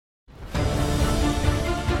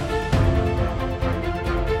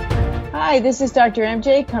Hi, this is Dr.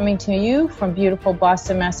 MJ coming to you from beautiful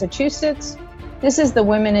Boston, Massachusetts. This is the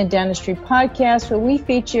Women in Dentistry podcast, where we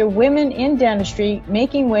feature women in dentistry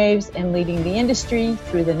making waves and leading the industry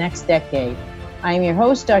through the next decade. I am your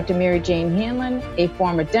host, Dr. Mary Jane Hanlon, a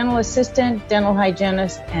former dental assistant, dental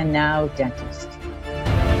hygienist, and now dentist.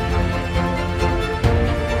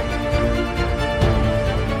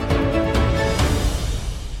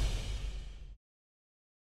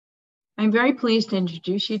 I'm very pleased to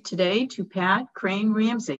introduce you today to Pat Crane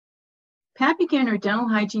Ramsay. Pat began her dental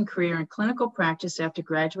hygiene career in clinical practice after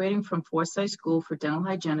graduating from Forsyth School for Dental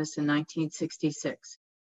Hygienists in 1966.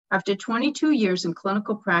 After 22 years in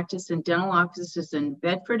clinical practice in dental offices in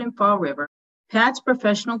Bedford and Fall River, Pat's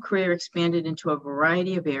professional career expanded into a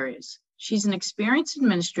variety of areas. She's an experienced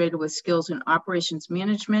administrator with skills in operations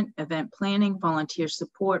management, event planning, volunteer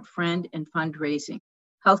support, friend and fundraising,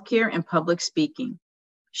 healthcare, and public speaking.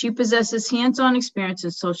 She possesses hands-on experience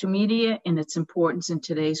in social media and its importance in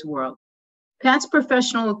today's world. Pat's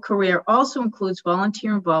professional career also includes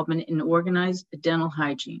volunteer involvement in organized dental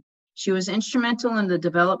hygiene. She was instrumental in the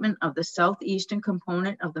development of the Southeastern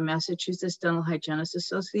component of the Massachusetts Dental Hygienists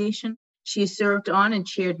Association. She served on and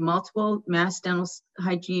chaired multiple Mass Dental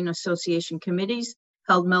Hygiene Association committees,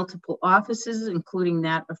 held multiple offices, including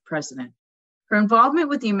that of president. Her involvement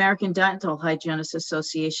with the American Dental Hygienists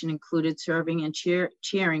Association included serving and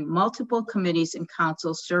chairing multiple committees and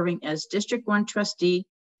councils, serving as District 1 trustee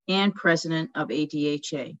and president of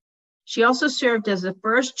ADHA. She also served as the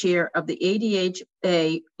first chair of the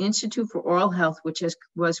ADHA Institute for Oral Health, which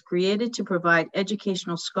was created to provide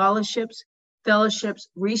educational scholarships, fellowships,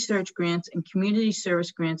 research grants, and community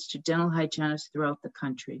service grants to dental hygienists throughout the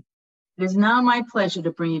country. It is now my pleasure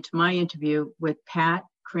to bring you to my interview with Pat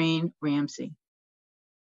Crane Ramsay.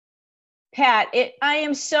 Pat, I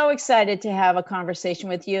am so excited to have a conversation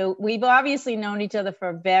with you. We've obviously known each other for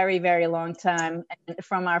a very, very long time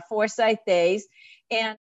from our Forsyth days,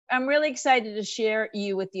 and I'm really excited to share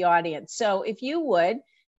you with the audience. So if you would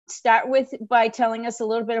start by telling us a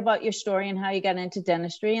little bit about your story and how you got into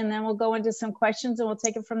dentistry, and then we'll go into some questions and we'll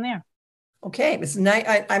take it from there. Okay, Ms. Knight,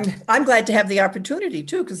 I'm glad to have the opportunity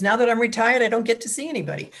too, because now that I'm retired, I don't get to see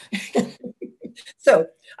anybody. So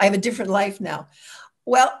I have a different life now.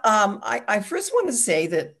 Well, I first want to say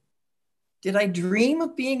that, did I dream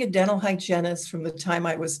of being a dental hygienist from the time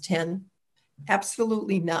I was 10?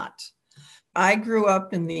 Absolutely not. I grew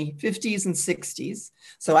up in the 50s and 60s,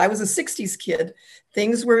 so I was a 60s kid.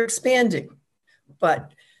 Things were expanding,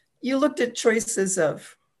 but you looked at choices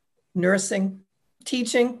of nursing,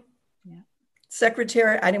 teaching,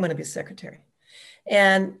 secretary. I didn't want to be a secretary.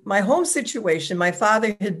 And my home situation, my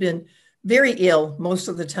father had been very ill most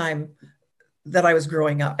of the time that I was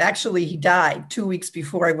growing up. Actually, he died 2 weeks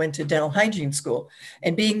before I went to dental hygiene school.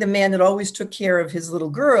 And being the man that always took care of his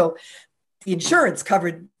little girl, the insurance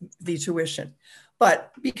covered the tuition.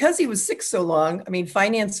 But because he was sick so long,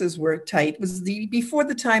 finances were tight. It was before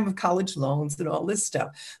the time of college loans and all this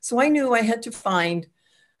stuff. So I knew I had to find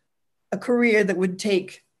a career that would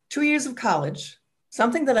take 2 years of college,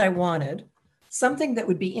 something that I wanted, something that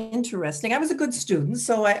would be interesting. I was a good student,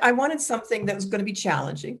 so I wanted something that was going to be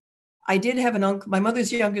challenging. I did have an uncle. My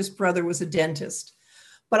mother's youngest brother was a dentist,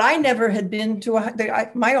 but I never had been to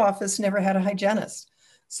my office never had a hygienist.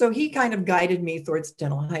 So he kind of guided me towards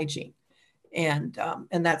dental hygiene. And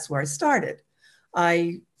that's where I started.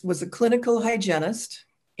 I was a clinical hygienist,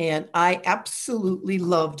 and I absolutely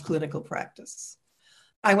loved clinical practice.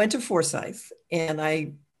 I went to Forsyth, and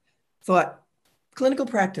I thought, clinical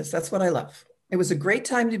practice, that's what I love. It was a great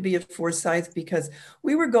time to be at Forsyth because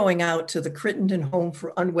we were going out to the Crittenden Home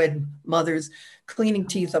for Unwed Mothers, cleaning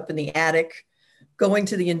teeth up in the attic, going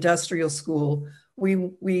to the industrial school.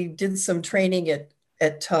 We did some training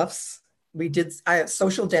at Tufts. We did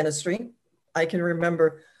social dentistry. I can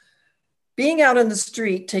remember being out on the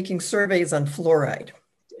street taking surveys on fluoride,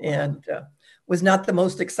 and was not the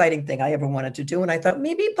most exciting thing I ever wanted to do. And I thought,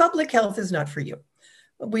 maybe public health is not for you.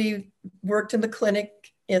 We worked in the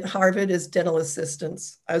clinic at Harvard as dental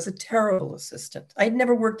assistants. I was a terrible assistant. I'd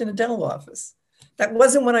never worked in a dental office. That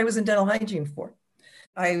wasn't what I was in dental hygiene for.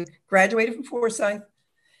 I graduated from Forsyth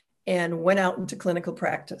and went out into clinical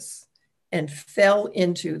practice and fell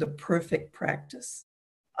into the perfect practice.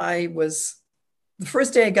 The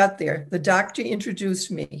first day I got there, the doctor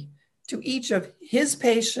introduced me to each of his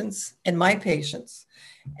patients and my patients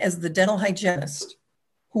as the dental hygienist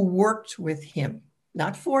who worked with him.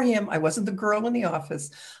 Not for him. I wasn't the girl in the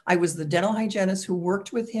office. I was the dental hygienist who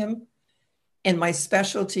worked with him, and my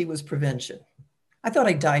specialty was prevention. I thought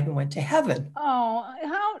I died and went to heaven. Oh,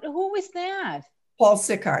 who was that? Paul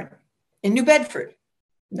Sickard in New Bedford.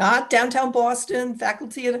 not downtown Boston,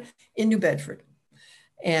 faculty in New Bedford.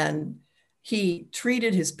 And he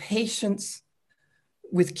treated his patients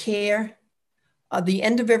with care. At the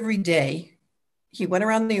end of every day, he went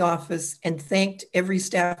around the office and thanked every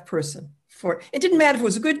staff person for, it didn't matter if it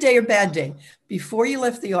was a good day or bad day. Before you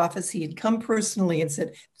left the office, he had come personally and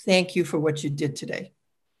said, thank you for what you did today.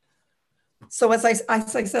 So as I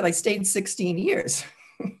said, I stayed 16 years.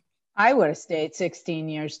 I would have stayed 16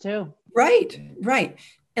 years too. Right, right.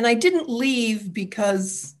 And I didn't leave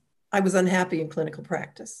because I was unhappy in clinical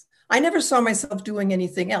practice. I never saw myself doing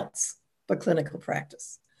anything else but clinical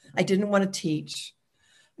practice. I didn't want to teach.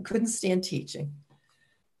 I couldn't stand teaching.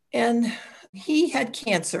 And he had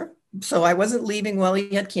cancer. So I wasn't leaving while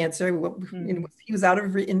he had cancer. He was out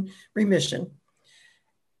of remission.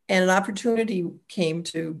 And an opportunity came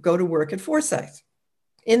to go to work at Forsyth.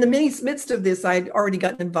 In the midst of this, I'd already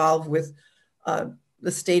gotten involved with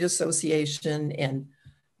the state association and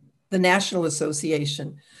the national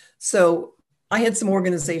association. So I had some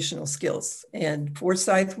organizational skills, and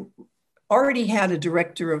Forsyth already had a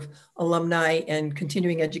director of alumni and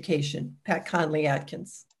continuing education, Pat Conley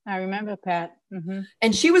Atkins. I remember Pat. Mm-hmm.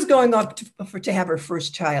 And she was going off to have her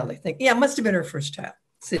first child, I think. Yeah, it must have been her first child,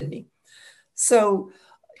 Sydney. So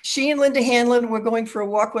she and Linda Hanlon were going for a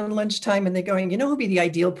walk one lunchtime, and they're going, you know who'd be the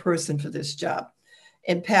ideal person for this job?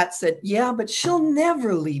 And Pat said, yeah, but she'll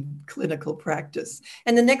never leave clinical practice.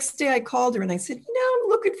 And the next day I called her and I said, you know, I'm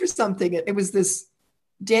looking for something. It was this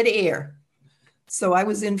dead air. So I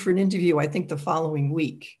was in for an interview, I think the following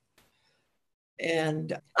week.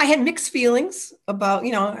 And I had mixed feelings about,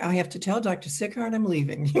 you know, I have to tell Dr. Sickhart I'm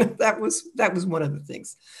leaving. That was one of the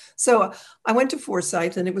things. So I went to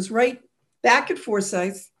Forsyth, and it was right back at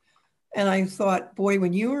Forsyth. And I thought, boy,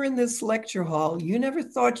 when you were in this lecture hall, you never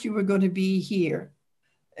thought you were going to be here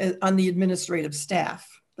on the administrative staff.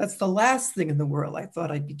 That's the last thing in the world I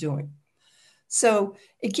thought I'd be doing. So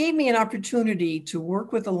it gave me an opportunity to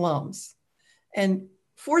work with alums. And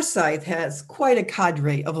Forsyth has quite a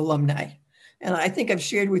cadre of alumni. And I think I've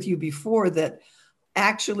shared with you before that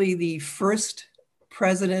actually the first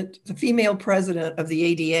president, the female president of the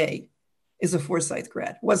ADA is a Forsyth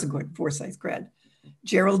grad, was a good Forsyth grad,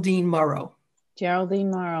 Geraldine Morrow.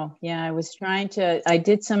 Geraldine Morrow. Yeah, I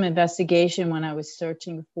did some investigation when I was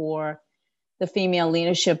searching for the female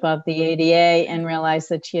leadership of the ADA and realized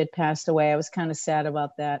that she had passed away. I was kind of sad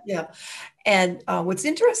about that. Yeah. And what's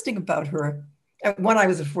interesting about her, when I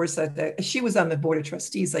was at Forsyth, she was on the board of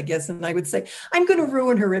trustees, I guess. And I would say, I'm going to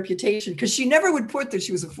ruin her reputation, because she never would put that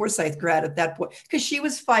she was a Forsyth grad at that point, because she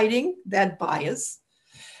was fighting that bias.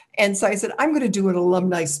 And so I said, I'm going to do an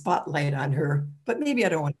alumni spotlight on her, but maybe I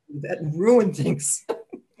don't want to do that and ruin things.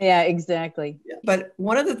 Yeah, exactly. But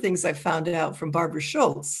one of the things I found out from Barbara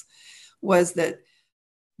Schultz was that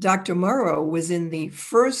Dr. Morrow was in the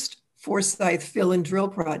first Forsyth fill and drill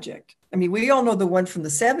project. I mean, we all know the one from the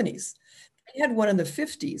 70s. They had one in the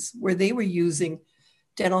 50s where they were using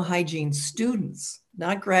dental hygiene students,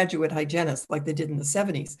 not graduate hygienists like they did in the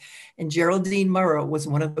 70s. And Geraldine Morrow was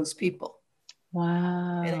one of those people.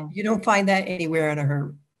 Wow. And you don't find that anywhere on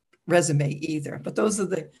her resume either. But those are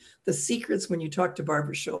the secrets when you talk to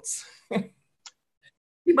Barbara Schultz.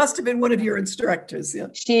 She must have been one of your instructors. Yeah.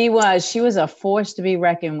 She was a force to be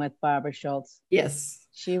reckoned with, Barbara Schultz. Yes.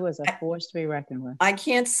 She was a force to be reckoned with. I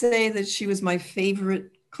can't say that she was my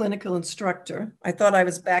favorite clinical instructor. I thought I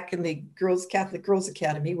was back in the Catholic Girls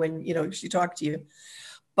Academy when, you know, she talked to you.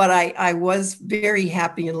 But I was very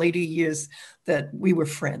happy in later years that we were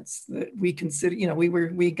friends, that we consider, you know,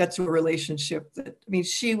 we got to a relationship that, I mean,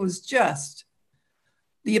 she was just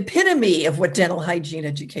the epitome of what dental hygiene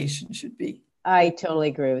education should be. I totally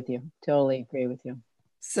agree with you. Totally agree with you.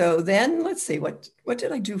 So then let's see, what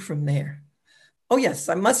did I do from there? Oh yes,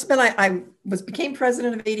 I became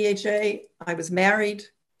president of ADHA. I was married,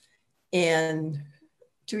 and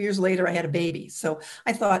 2 years later I had a baby. So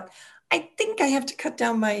I thought, I think I have to cut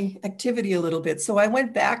down my activity a little bit. So I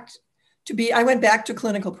went back to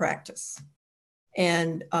clinical practice,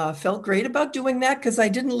 and felt great about doing that, because I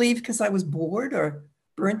didn't leave because I was bored or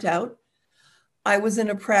burnt out. I was in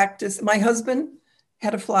a practice. My husband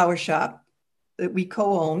had a flower shop that we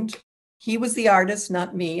co-owned. He was the artist,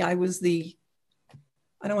 not me. I was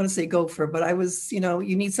I don't want to say gopher, but I was, you know,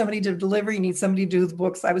 you need somebody to deliver, you need somebody to do the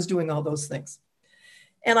books. I was doing all those things.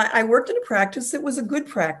 And I worked in a practice that was a good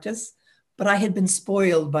practice, but I had been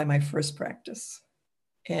spoiled by my first practice.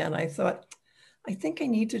 And I thought, I think I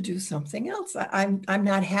need to do something else. I'm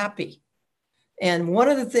not happy. And one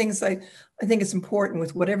of the things I think is important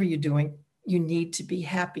with whatever you're doing, you need to be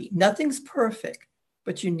happy. Nothing's perfect,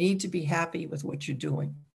 but you need to be happy with what you're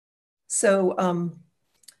doing. So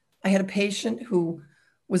I had a patient who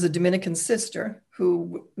was a Dominican sister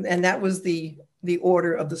who, and that was the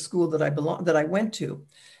order of the school that I went to.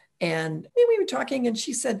 And we were talking and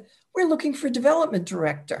she said, we're looking for development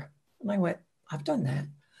director. And I went, I've done that.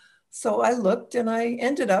 So I looked and I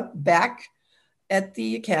ended up back at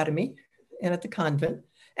the academy and at the convent.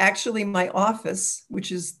 Actually, my office,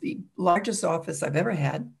 which is the largest office I've ever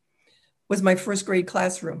had, was my first grade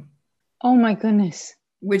classroom. Oh my goodness.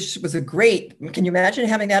 Which was a great, can you imagine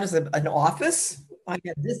having that as an office? I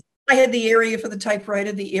had the area for the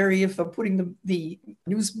typewriter, the area for putting the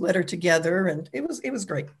newsletter together, and it was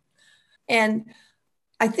great. And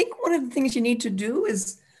I think one of the things you need to do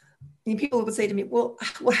is, people would say to me, well,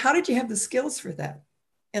 how did you have the skills for that?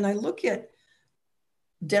 And I look at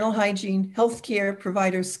dental hygiene, healthcare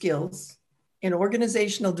provider skills, and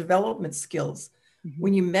organizational development skills. Mm-hmm.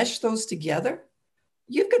 When you mesh those together,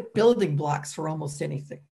 you've got building blocks for almost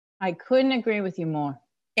anything. I couldn't agree with you more.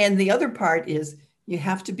 And the other part is you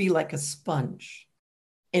have to be like a sponge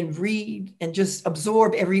and read and just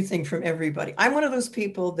absorb everything from everybody. I'm one of those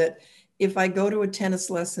people that if I go to a tennis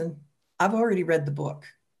lesson, I've already read the book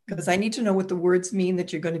because I need to know what the words mean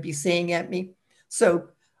that you're going to be saying at me. So,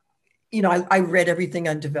 I read everything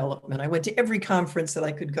on development. I went to every conference that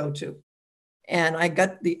I could go to. And I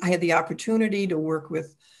had the opportunity to work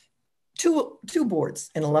with two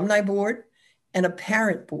boards, an alumni board and a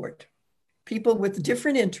parent board, people with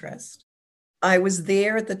different interests. I was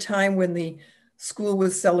there at the time when the school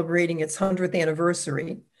was celebrating its 100th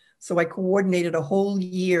anniversary. So I coordinated a whole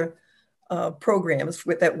year programs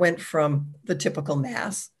that went from the typical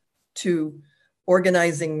mass to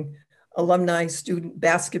organizing alumni student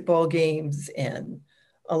basketball games and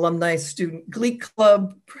alumni student glee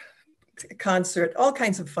club concert, all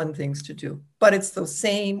kinds of fun things to do. But it's those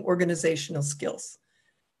same organizational skills.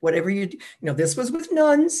 Whatever you do, this was with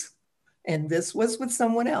nuns and this was with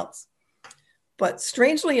someone else. But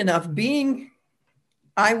strangely enough,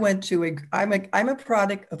 I'm a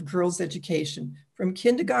product of girls' education from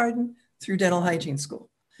kindergarten through dental hygiene school.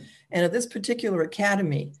 And at this particular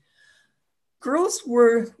academy, girls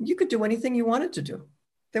you could do anything you wanted to do.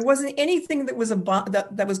 There wasn't anything that was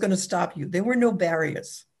that was going to stop you. There were no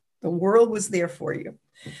barriers. The world was there for you.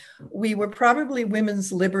 We were probably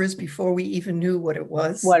women's libbers before we even knew what it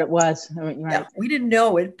was. Right. Yeah, we didn't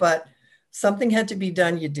know it, but something had to be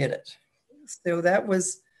done. You did it. So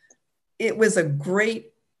it was a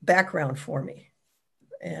great background for me.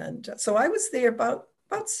 And so I was there about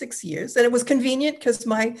 6 years, and it was convenient because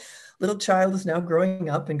my little child is now growing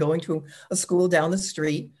up and going to a school down the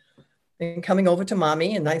street and coming over to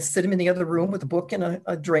mommy, and I sit him in the other room with a book and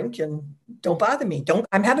a drink and don't bother me.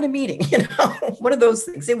 I'm having a meeting, one of those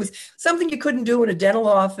things. It was something you couldn't do in a dental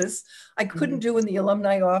office. I couldn't do in the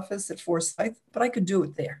alumni office at Forsyth, but I could do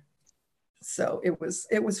it there. So it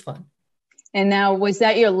was fun. And now, was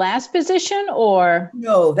that your last position or?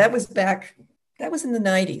 No, that was in the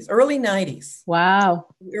 90s, early 90s. Wow.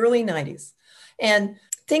 Early 90s. And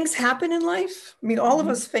things happen in life. I mean, all of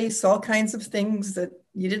us face all kinds of things that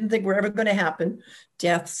you didn't think were ever going to happen.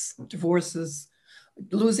 Deaths, divorces,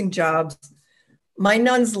 losing jobs. My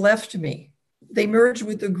nuns left me. They merged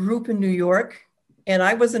with a group in New York, and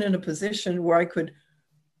I wasn't in a position where I could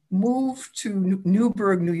move to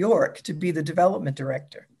Newburgh, New York to be the development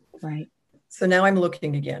director. Right. So now I'm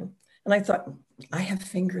looking again. And I thought, I have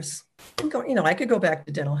fingers. I could go back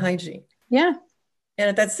to dental hygiene. Yeah. And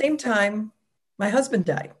at that same time, my husband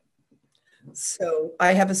died. So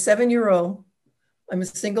I have a 7-year-old. I'm a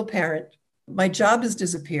single parent. My job is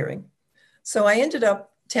disappearing. So I ended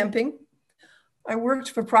up temping. I worked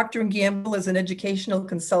for Procter & Gamble as an educational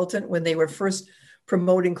consultant when they were first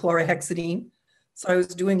promoting chlorhexidine. So I was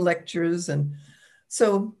doing lectures and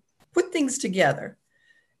so put things together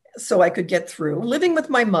so I could get through. Living with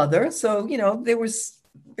my mother. So, there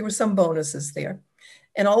were some bonuses there.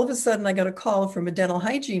 And all of a sudden I got a call from a dental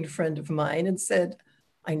hygiene friend of mine and said,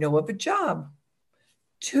 I know of a job.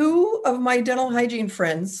 2 of my dental hygiene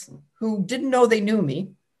friends who didn't know they knew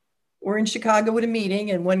me were in Chicago at a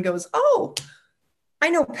meeting, and one goes, oh, I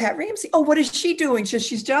know Pat Ramsay. Oh, what is she doing?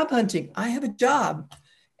 She's job hunting. I have a job.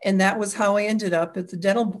 And that was how I ended up at the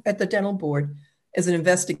dental board as an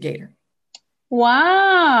investigator.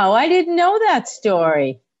 Wow, I didn't know that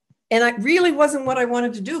story. And it really wasn't what I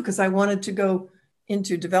wanted to do because I wanted to go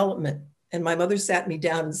into development. And my mother sat me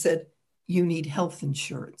down and said, you need health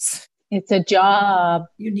insurance. It's a job.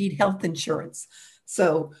 You need health insurance.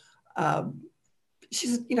 So she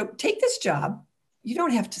said, take this job. You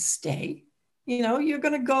don't have to stay. You're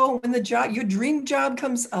going to go when your dream job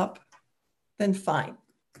comes up, then fine.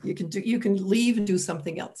 You can leave and do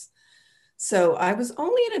something else. So I was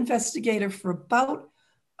only an investigator for about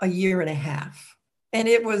a year and a half. And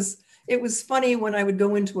it was funny when I would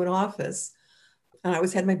go into an office, and I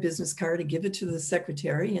always had my business card to give it to the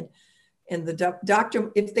secretary, and the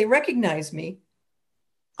doctor, if they recognize me,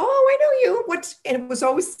 oh, I know you. And it was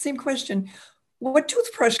always the same question. What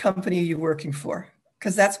toothbrush company are you working for?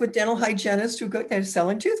 Because that's what dental hygienists who go, they're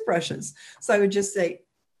selling toothbrushes. So I would just say,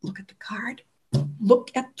 look at the card.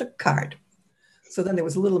 Look at the card. So then there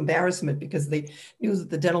was a little embarrassment because they knew that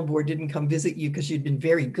the dental board didn't come visit you because you'd been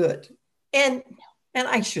very good. And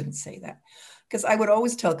I shouldn't say that, because I would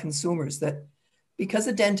always tell consumers that because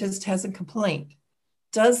a dentist has a complaint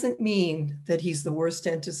doesn't mean that he's the worst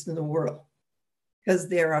dentist in the world. Because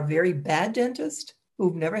there are very bad dentists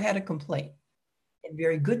who've never had a complaint, and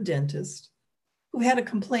very good dentists who had a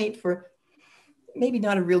complaint for maybe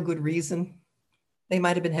not a real good reason. They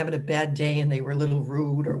might have been having a bad day and they were a little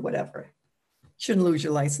rude or whatever. Shouldn't lose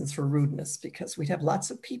your license for rudeness, because we'd have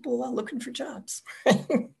lots of people looking for jobs.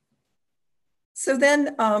 So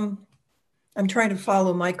then I'm trying to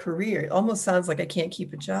follow my career. It almost sounds like I can't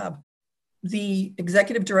keep a job. The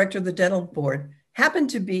executive director of the dental board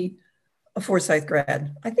happened to be a Forsyth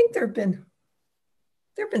grad. I think there have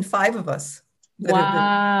been 5 of us.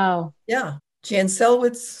 Wow. Yeah. Jan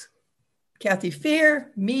Selwitz, Kathy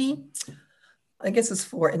Fear, me. I guess it's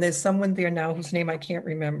 4. And there's someone there now whose name I can't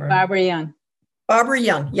remember. Barbara Young. Barbara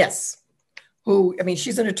Young, yes. Who, I mean,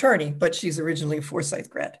 she's an attorney, but she's originally a Forsyth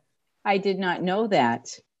grad. I did not know that.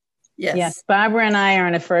 Yes. Yes. Barbara and I are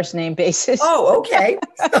on a first name basis. Oh, okay.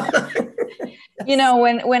 You know,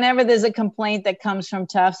 whenever there's a complaint that comes from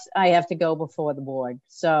Tufts, I have to go before the board.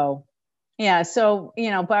 So, yeah. So, you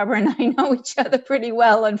know, Barbara and I know each other pretty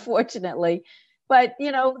well, unfortunately. But,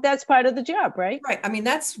 you know, that's part of the job, right? Right. I mean,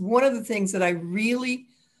 that's one of the things that I really,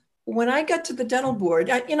 when I got to the dental board,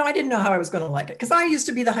 I didn't know how I was going to like it, because I used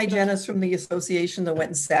to be the hygienist from the association that went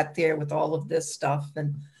and sat there with all of this stuff.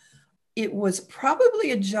 And it was probably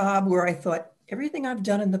a job where I thought everything I've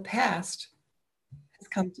done in the past has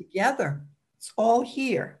come together. It's all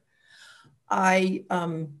here. I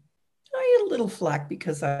had a little flack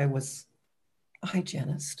because I was a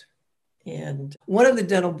hygienist. And one of the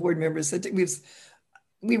dental board members said,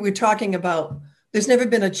 we were talking about, there's never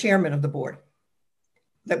been a chairman of the board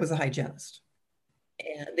that was a hygienist.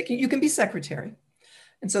 And you can be secretary.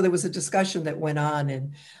 And so there was a discussion that went on,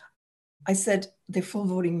 and I said, they're full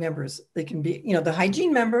voting members. They can be, the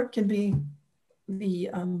hygiene member can be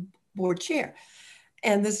the board chair.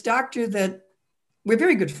 And this doctor that we're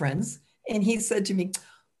very good friends, and he said to me,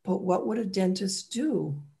 but what would a dentist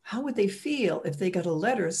do? How would they feel if they got a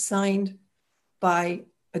letter signed by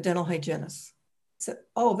a dental hygienist? I said,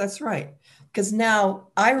 oh, that's right. Because now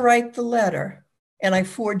I write the letter and I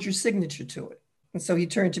forge your signature to it. And so he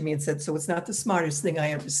turned to me and said, so it's not the smartest thing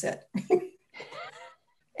I ever said.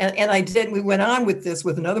 And I did. We went on with this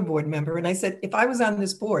with another board member. And I said, if I was on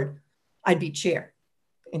this board, I'd be chair.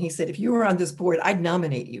 And he said, if you were on this board, I'd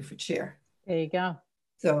nominate you for chair. There you go.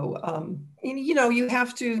 So, you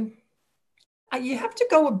have to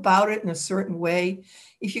go about it in a certain way.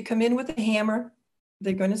 If you come in with a hammer,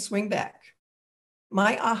 they're going to swing back.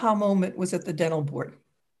 My aha moment was at the dental board,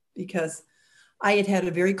 because I had had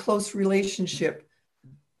a very close relationship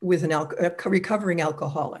with a recovering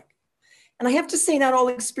alcoholic. And I have to say, not all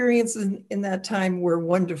experiences in that time were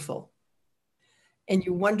wonderful. And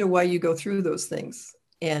you wonder why you go through those things.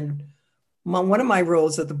 And one of my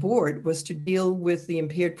roles at the board was to deal with the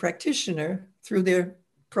impaired practitioner through their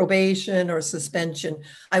probation or suspension.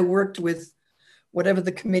 I worked with whatever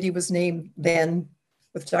the committee was named then,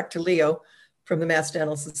 with Dr. Leo from the Mass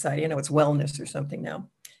Dental Society. I know it's wellness or something now.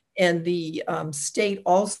 And the state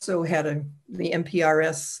also had the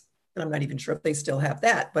MPRS, and I'm not even sure if they still have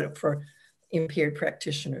that, but for impaired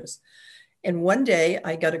practitioners. And one day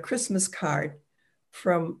I got a Christmas card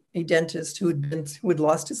from a dentist who had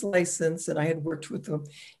lost his license, and I had worked with him.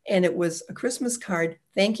 And it was a Christmas card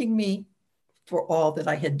thanking me for all that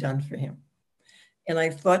I had done for him. And I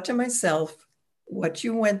thought to myself, what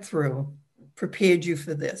you went through prepared you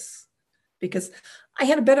for this, because I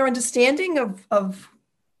had a better understanding of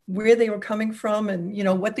where they were coming from and,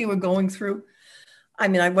 what they were going through. I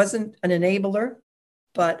mean, I wasn't an enabler,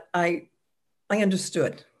 but I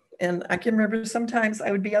understood. And I can remember sometimes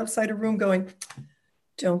I would be outside a room going,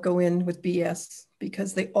 don't go in with BS,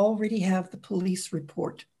 because they already have the police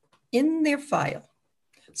report in their file.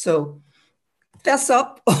 So fess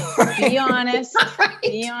up. Be honest. Right?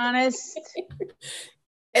 Be honest.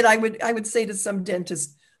 And I would say to some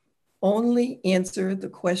dentists, only answer the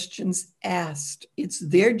questions asked. It's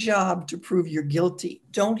their job to prove you're guilty.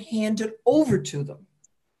 Don't hand it over to them.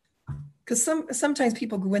 Because sometimes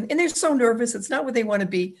people go in and they're so nervous. It's not what they want to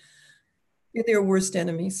be. They're their worst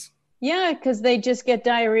enemies. Yeah, because they just get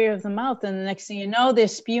diarrhea of the mouth, and the next thing you know, they're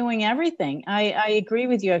spewing everything. I agree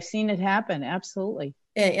with you. I've seen it happen. Absolutely.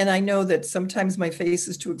 And I know that sometimes my face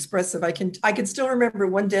is too expressive. I can still remember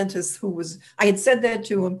one dentist who was, I had said that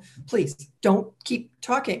to him, please don't keep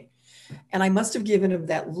talking. And I must have given him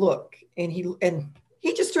that look. And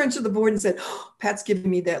he just turned to the board and said, oh, Pat's giving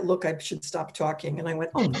me that look. I should stop talking. And I went,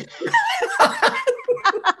 oh my God.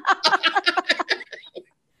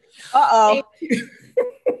 Uh-oh.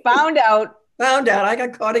 Found out. Found out. I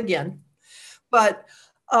got caught again. But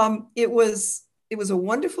it was a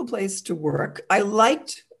wonderful place to work. I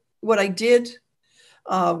liked what I did.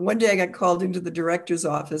 One day I got called into the director's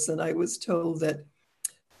office and I was told that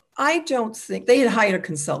I don't think, they had hired a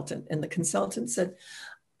consultant, and the consultant said,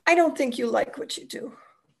 I don't think you like what you do.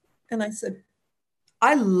 And I said,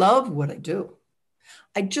 I love what I do.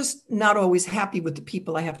 I'm just not always happy with the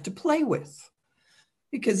people I have to play with.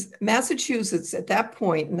 Because Massachusetts at that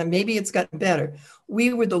point, and maybe it's gotten better,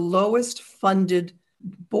 we were the lowest funded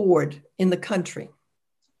board in the country.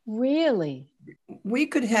 Really? We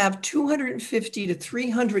could have 250 to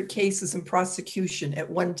 300 cases in prosecution at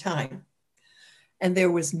one time. And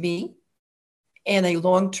there was me and a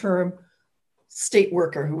long-term state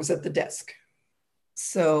worker who was at the desk.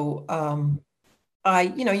 So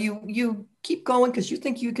you keep going because you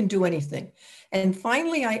think you can do anything. And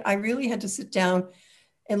finally, I really had to sit down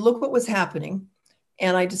and look what was happening.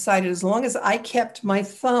 And I decided as long as I kept my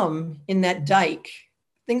thumb in that dike,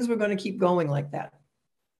 things were going to keep going like that.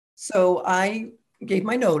 So I gave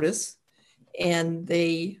my notice and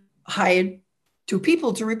they hired 2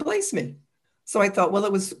 people to replace me. So I thought, well,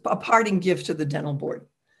 it was a parting gift to the dental board.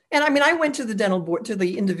 And I mean, I went to the dental board, to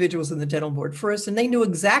the individuals in the dental board first, and they knew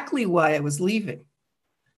exactly why I was leaving.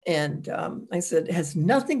 And I said, it has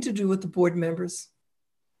nothing to do with the board members,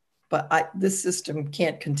 but this system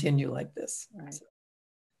can't continue like this. Right.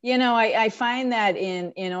 You know, I find that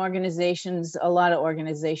in organizations, a lot of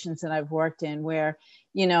organizations that I've worked in where,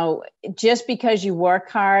 you know, just because you work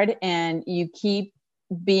hard and you keep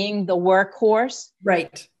being the workhorse,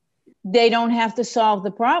 right, they don't have to solve the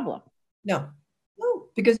problem. No,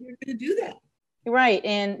 because you're going to do that. Right.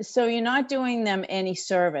 And so you're not doing them any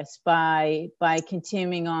service by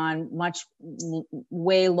continuing on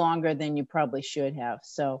way longer than you probably should have.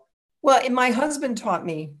 So, well, and my husband taught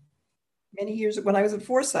me many years when I was at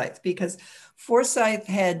Forsyth, because Forsyth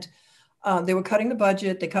had, they were cutting the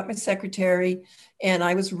budget. They cut my secretary, and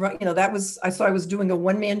I was, I was doing a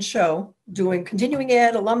one-man show, doing continuing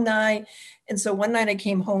ed, alumni. And so one night I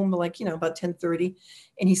came home about 10:30,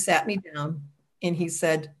 and he sat me down and he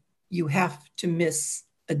said, you have to miss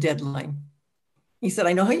a deadline. He said,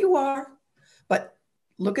 I know how you are, but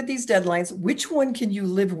look at these deadlines. Which one can you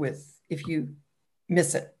live with if you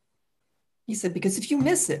miss it? He said, because if you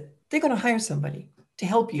miss it, they're going to hire somebody to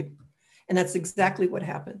help you. And that's exactly what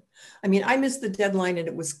happened. I mean, I missed the deadline and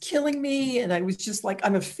it was killing me. And I was just like,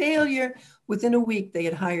 I'm a failure. Within a week, they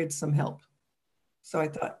had hired some help. So I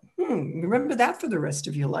thought, remember that for the rest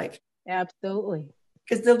of your life. Absolutely.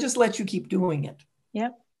 Because they'll just let you keep doing it.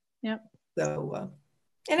 Yep. So,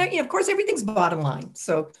 and of course, everything's bottom line.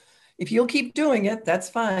 So if you'll keep doing it, that's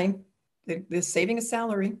fine. They're saving a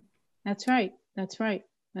salary. That's right.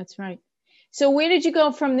 So where did you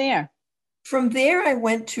go from there? From there, I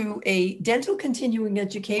went to a dental continuing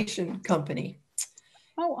education company.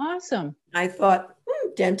 Oh, awesome. I thought,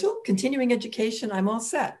 dental continuing education, I'm all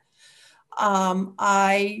set.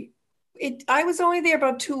 I was only there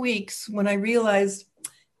about 2 weeks when I realized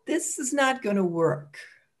this is not going to work.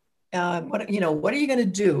 What are you going to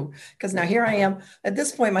do? Because now here I am. At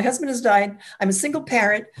this point, my husband has died. I'm a single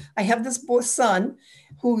parent. I have this son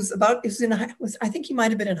who's I think he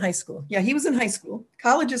might have been in high school. Yeah, he was in high school.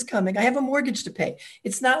 College is coming. I have a mortgage to pay.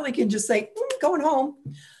 It's not like you can just say, going home.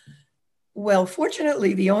 Well,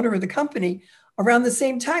 fortunately, the owner of the company around the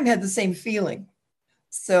same time had the same feeling.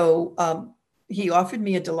 So he offered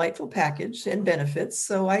me a delightful package and benefits.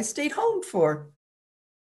 So I stayed home for,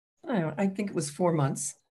 I think it was 4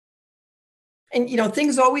 months. And,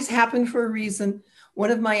 things always happen for a reason. One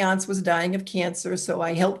of my aunts was dying of cancer. So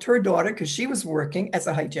I helped her daughter because she was working as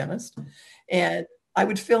a hygienist, and I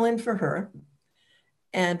would fill in for her.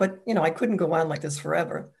 But I couldn't go on like this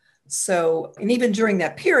forever. So, and even during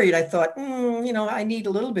that period, I thought, I need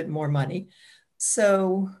a little bit more money.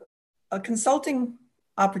 So a consulting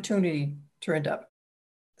opportunity turned up.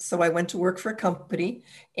 So I went to work for a company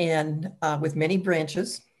and with many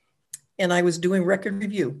branches, and I was doing record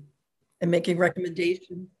review and making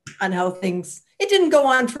recommendations on how things, it didn't go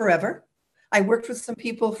on forever. I worked with some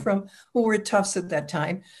people who were at Tufts at that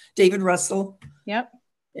time, David Russell. Yep.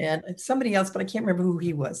 And somebody else, but I can't remember who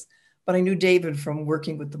he was. but I knew David from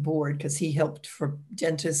working with the board because he helped for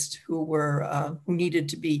dentists who needed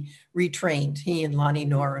to be retrained. He and Lonnie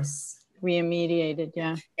Norris. Remediated,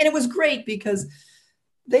 yeah. And it was great because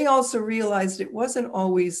they also realized it wasn't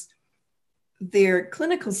always their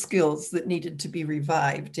clinical skills that needed to be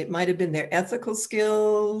revived. It might have been their ethical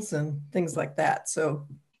skills and things like that. So,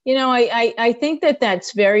 I think that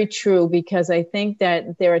that's very true, because I think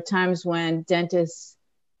that there are times when dentists,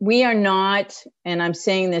 we are not, and I'm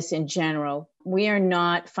saying this in general, we are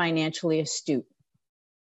not financially astute.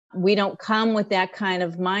 We don't come with that kind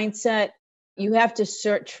of mindset. You have to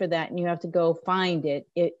search for that, and you have to go find it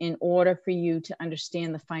in order for you to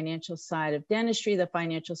understand the financial side of dentistry, the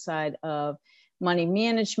financial side of money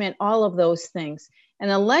management, all of those things. And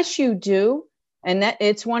unless you do, and that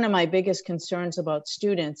it's one of my biggest concerns about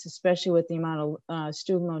students, especially with the amount of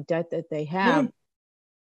student loan debt that they have,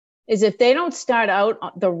 is if they don't start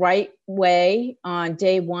out the right way on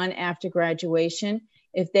day one after graduation,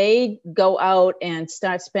 if they go out and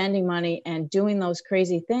start spending money and doing those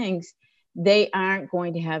crazy things, they aren't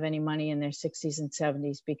going to have any money in their 60s and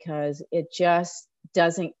 70s, because it just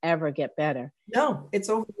doesn't ever get better. No, it's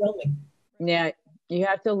overwhelming. Yeah, you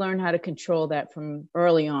have to learn how to control that from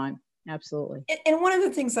early on. Absolutely. And one of the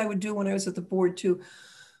things I would do when I was at the board too,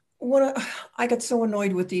 I got so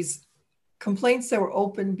annoyed with these complaints that were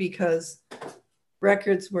open because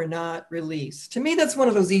records were not released. To me, that's one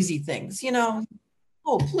of those easy things,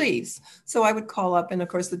 oh, please. So I would call up, and of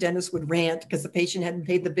course the dentist would rant because the patient hadn't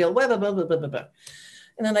paid the bill, blah, blah, blah, blah, blah, blah.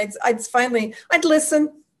 And then I'd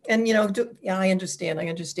listen and, yeah, I understand.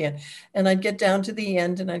 And I'd get down to the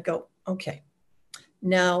end and I'd go, okay,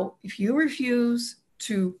 now if you refuse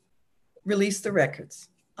to release the records,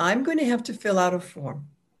 I'm going to have to fill out a form.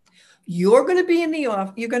 You're going to be in the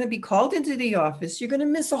office. You're going to be called into the office. You're going to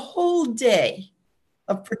miss a whole day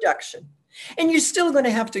of production, and you're still going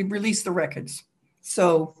to have to release the records.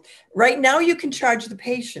 So right now you can charge the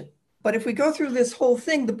patient, but if we go through this whole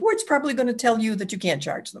thing, the board's probably going to tell you that you can't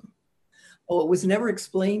charge them. Oh, it was never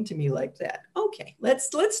explained to me like that. Okay, let's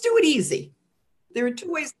do it easy. There are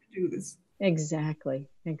two ways to do this. Exactly.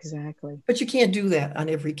 But you can't do that on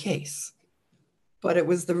every case. But it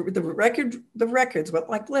was the records, but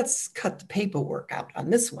like, let's cut the paperwork out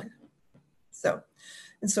on this one. So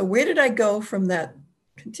where did I go from that?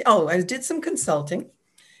 Oh, I did some consulting,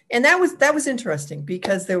 and that was interesting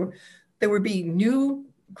because there would be new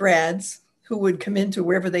grads who would come into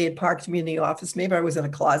wherever they had parked me in the office. Maybe I was in a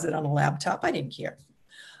closet on a laptop. I didn't care.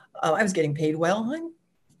 I was getting paid well,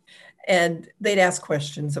 and they'd ask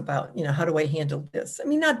questions about, how do I handle this? I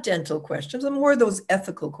mean, not dental questions, but more those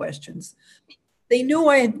ethical questions. They knew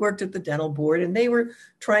I had worked at the dental board, and they were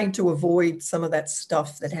trying to avoid some of that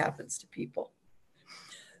stuff that happens to people.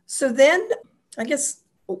 So then I guess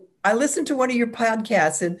I listened to one of your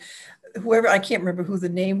podcasts, and whoever, I can't remember who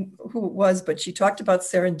it was, but she talked about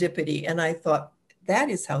serendipity. And I thought, that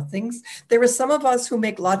is how there are some of us who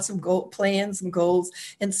make lots of plans and goals,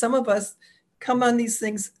 and some of us come on these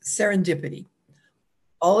things serendipity.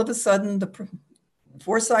 All of a sudden, the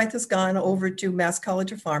Forsyth has gone over to Mass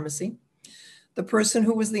College of Pharmacy. The person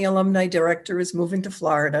who was the alumni director is moving to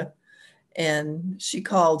Florida, and she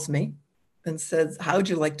calls me and says, how'd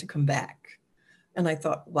you like to come back? And I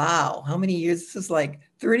thought, wow, how many years? This is like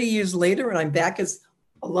 30 years later, and I'm back as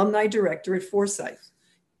alumni director at Forsyth.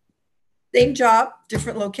 Same job,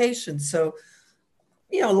 different location. So,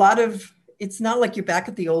 it's not like you're back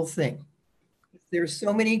at the old thing. There's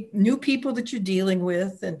so many new people that you're dealing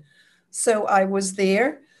with. And so I was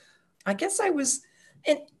there. I guess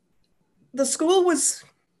and the school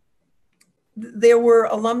there were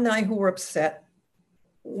alumni who were upset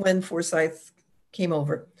when Forsyth came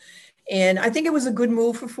over. And I think it was a good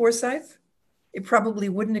move for Forsyth. It probably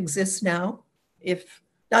wouldn't exist now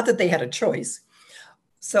not that they had a choice.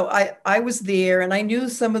 So I was there, and I knew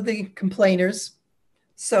some of the complainers.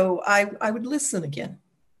 So I would listen again,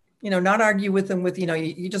 not argue with them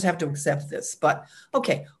you just have to accept this. But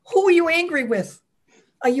okay, who are you angry with?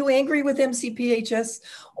 Are you angry with MCPHS,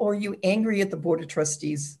 or are you angry at the Board of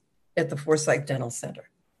Trustees at the Forsyth Dental Center?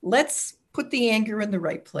 Let's put the anger in the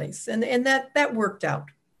right place. And that worked out.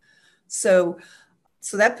 So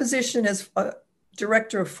that position as a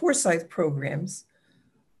director of Forsyth programs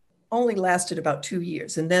only lasted about 2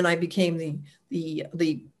 years. And then I became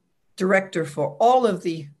the director for all of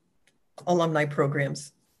the alumni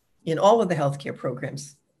programs in all of the healthcare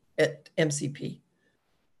programs at MCP.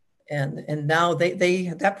 And now they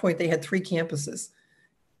at that point, they had 3 campuses,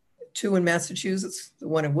 2 in Massachusetts, the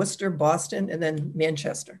one in Worcester, Boston, and then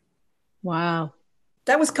Manchester. Wow.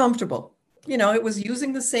 That was comfortable. It was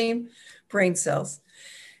using the same brain cells.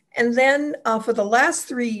 And then for the last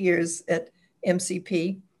 3 years at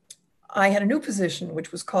MCP, I had a new position,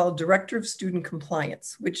 which was called Director of Student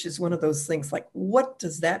Compliance, which is one of those things like, what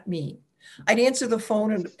does that mean? I'd answer the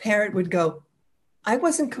phone and the parent would go, I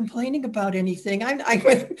wasn't complaining about anything.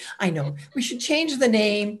 I know we should change the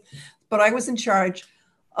name, but I was in charge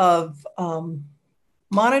of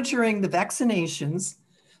monitoring the vaccinations,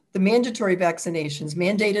 the mandatory vaccinations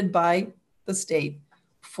mandated by the state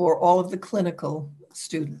for all of the clinical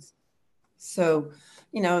students. So,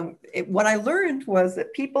 what I learned was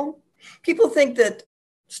that people think that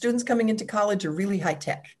students coming into college are really high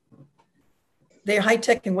tech. They're high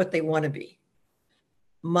tech in what they want to be.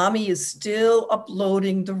 Mommy is still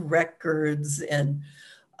uploading the records and,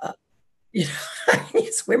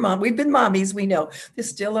 yes, we've been mommies, we know. They're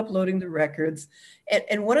still uploading the records.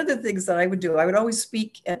 And one of the things that I would do, I would always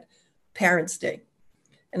speak at Parents' Day.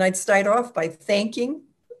 And I'd start off by thanking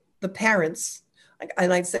the parents.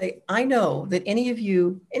 And I'd say, I know that any of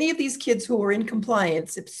these kids who are in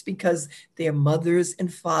compliance, it's because their mothers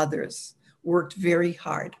and fathers worked very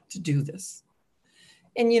hard to do this.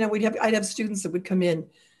 And, I'd have students that would come in,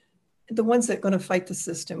 the ones that are going to fight the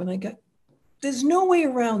system. And I go, there's no way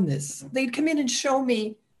around this. They'd come in and show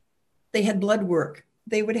me they had blood work.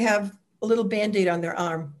 They would have a little Band-Aid on their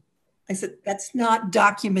arm. I said, that's not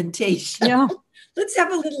documentation. Yeah. Let's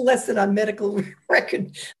have a little lesson on medical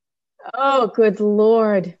record. Oh, good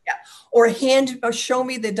Lord. Yeah. Or show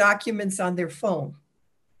me the documents on their phone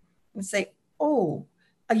and say, oh,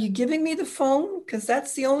 are you giving me the phone? Because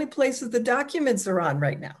that's the only place that the documents are on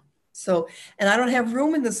right now. So, and I don't have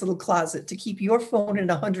room in this little closet to keep your phone and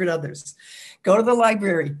 100 others. Go to the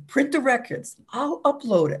library, print the records. I'll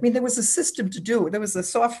upload it. I mean, there was a system to do it. There was a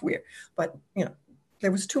software, but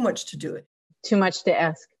there was too much to do it. Too much to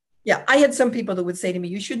ask. Yeah. I had some people that would say to me,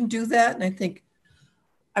 you shouldn't do that. And I think,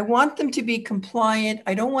 I want them to be compliant.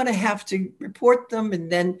 I don't want to have to report them and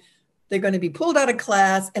then they're going to be pulled out of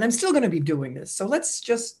class and I'm still going to be doing this. So let's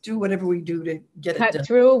just do whatever we do to get it done. Cut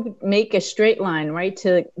through, make a straight line right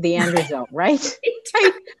to the end result, right?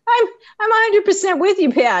 I'm 100% with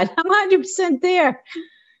you, Pat. I'm 100% there.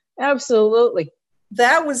 Absolutely.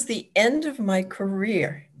 That was the end of my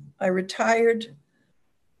career. I retired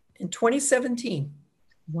in 2017.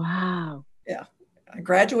 Wow. Yeah. I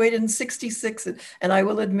graduated in 66, and I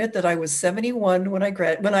will admit that I was 71 when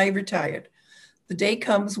I retired. The day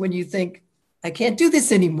comes when you think, I can't do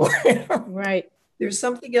this anymore. Right. There's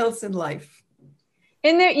something else in life.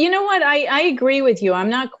 And there, you know what? I agree with you. I'm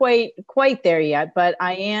not quite there yet, but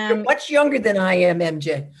I am. You're much younger than I am,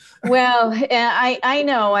 MJ. Well, I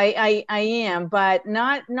know I am, but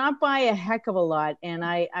not by a heck of a lot. And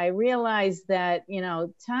I realize that,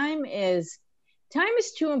 time is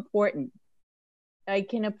too important. I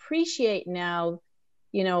can appreciate now,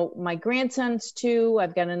 my grandson's 2.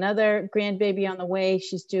 I've got another grandbaby on the way.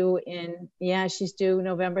 She's due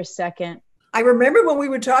November 2nd. I remember when we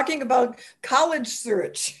were talking about college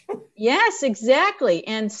search. Yes, exactly.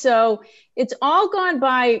 And so it's all gone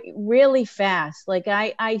by really fast. Like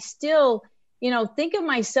I still, think of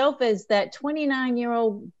myself as that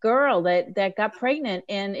 29-year-old girl that got pregnant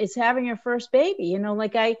and is having her first baby,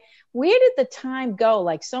 where did the time go?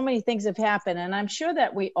 Like so many things have happened. And I'm sure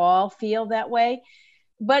that we all feel that way.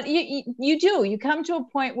 But you come to a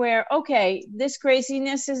point where, okay, this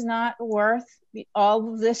craziness is not worth,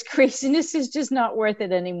 all of this craziness is just not worth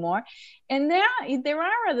it anymore. And there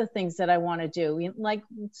are other things that I want to do, like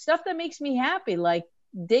stuff that makes me happy, like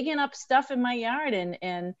digging up stuff in my yard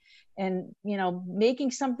and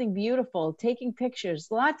making something beautiful, taking pictures,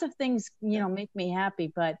 lots of things, make me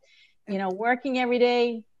happy. But, working every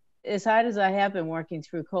day as hard as I have been working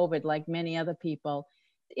through COVID, like many other people,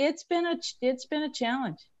 it's been a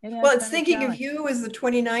challenge. Well, it's thinking of you as the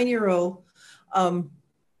 29-year-old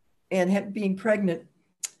and being pregnant.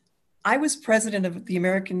 I was president of the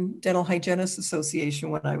American Dental Hygienists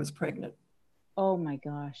Association when I was pregnant. Oh my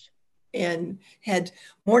gosh. And had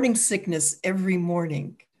morning sickness every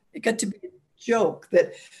morning. It got to be a joke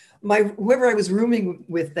that whoever I was rooming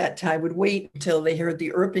with that time would wait until they heard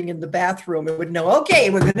the irping in the bathroom and would know, okay,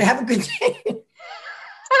 we're going to have a good day.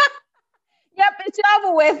 Yep, it's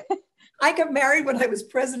over with. I got married when I was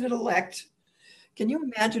president-elect. Can you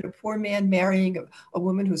imagine a poor man marrying a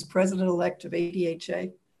woman who's president-elect of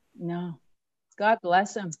ADHA? No. God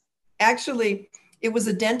bless him. Actually, it was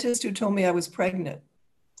a dentist who told me I was pregnant.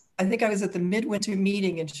 I think I was at the midwinter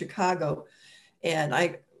meeting in Chicago, and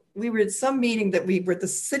we were at some meeting that we were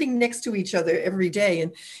sitting next to each other every day.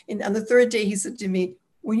 And on the third day, he said to me,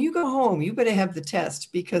 when you go home, you better have the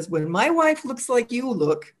test, because when my wife looks like you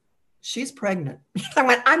look, she's pregnant. I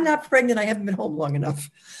went, I'm not pregnant. I haven't been home long enough.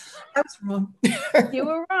 I was wrong. You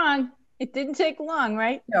were wrong. It didn't take long,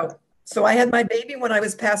 right? No. So I had my baby when I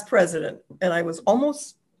was past president, and I was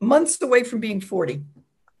almost months away from being 40.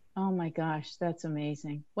 Oh my gosh, that's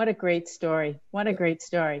amazing. What a great story. What a great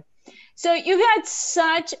story. So you've had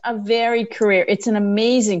such a varied career. It's an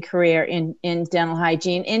amazing career in dental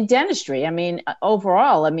hygiene, in dentistry. I mean,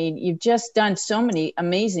 overall, I mean, you've just done so many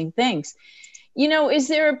amazing things. Is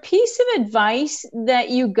there a piece of advice that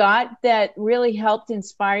you got that really helped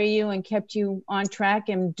inspire you and kept you on track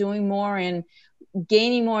and doing more and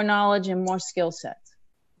gaining more knowledge and more skill sets?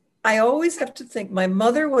 I always have to think, my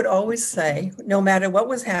mother would always say, no matter what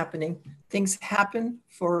was happening, things happen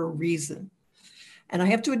for a reason. And I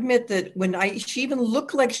have to admit that when she even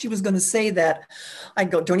looked like she was going to say that,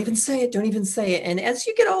 I'd go, don't even say it, don't even say it. And as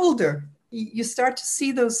you get older, you start to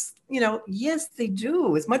see those, yes, they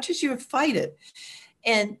do, as much as you fight it.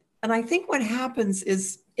 And I think what happens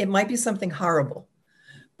is it might be something horrible,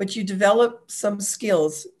 but you develop some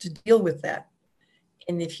skills to deal with that.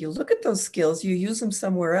 And if you look at those skills, you use them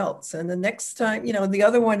somewhere else. And the next time, the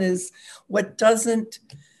other one is what doesn't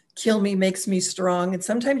kill me makes me strong. And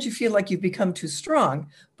sometimes you feel like you've become too strong,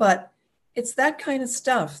 but it's that kind of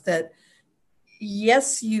stuff that,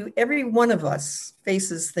 yes, every one of us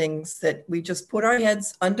faces things that we just put our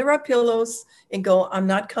heads under our pillows and go, I'm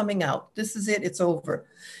not coming out. This is it. It's over.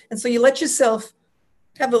 And so you let yourself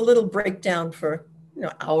have a little breakdown for, an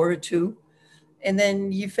hour or two, and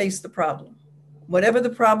then you face the problem. Whatever the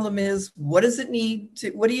problem is, what do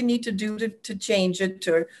you need to do to change it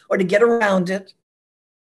or to get around it?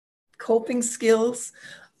 Coping skills,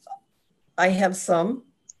 I have some.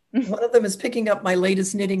 One of them is picking up my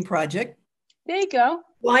latest knitting project. There you go.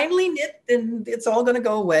 Blindly knit, and it's all going to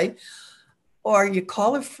go away. Or you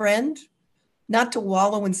call a friend, not to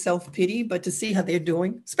wallow in self-pity, but to see how they're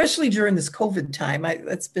doing, especially during this COVID time.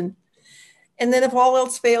 And then if all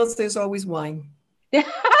else fails, there's always wine.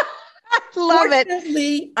 Love it.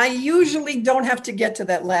 Fortunately, I usually don't have to get to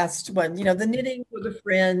that last one, the knitting with a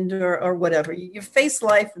friend or whatever. You face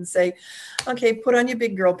life and say, okay, put on your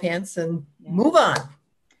big girl pants and move on.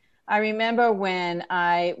 I remember when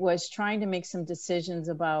I was trying to make some decisions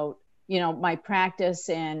about, my practice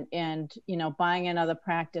and buying another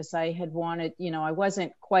practice. I had wanted, I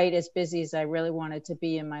wasn't quite as busy as I really wanted to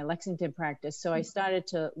be in my Lexington practice. So I started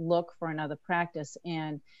to look for another practice.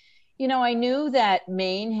 And I knew that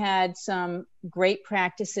Maine had some great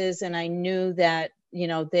practices, and I knew that,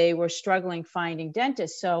 they were struggling finding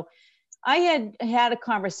dentists. So I had a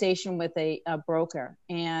conversation with a broker,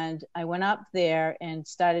 and I went up there and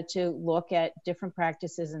started to look at different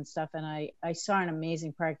practices and stuff. And I saw an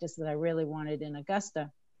amazing practice that I really wanted in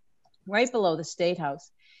Augusta, right below the State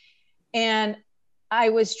House. And I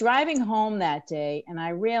was driving home that day and I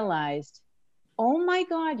realized, oh my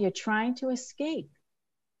God, you're trying to escape.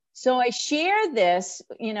 So I share this,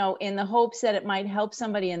 in the hopes that it might help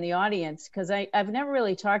somebody in the audience, because I've never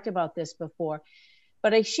really talked about this before.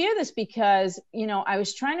 But I share this because, I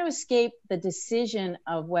was trying to escape the decision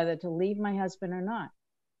of whether to leave my husband or not.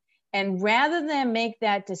 And rather than make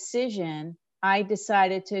that decision, I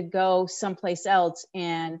decided to go someplace else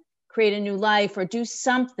and create a new life or do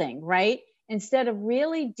something, right? Instead of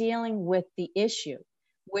really dealing with the issue,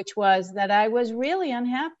 which was that I was really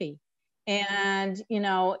unhappy. And,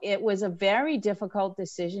 it was a very difficult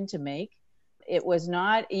decision to make. It was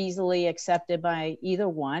not easily accepted by either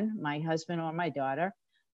one, my husband or my daughter,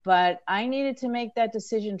 but I needed to make that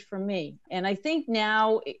decision for me. And I think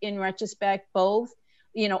now, in retrospect, both,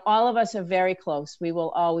 all of us are very close. We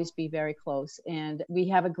will always be very close. And we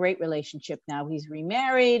have a great relationship now. He's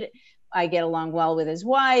remarried. I get along well with his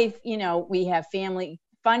wife. We have family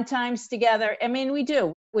fun times together. I mean, we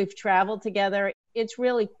do. We've traveled together. It's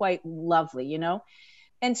really quite lovely,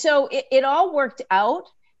 And so it all worked out.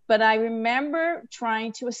 But I remember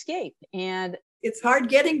trying to escape, and it's hard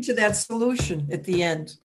getting to that solution at the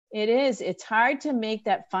end. It is. It's hard to make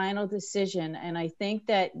that final decision. And I think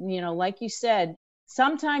that, like you said,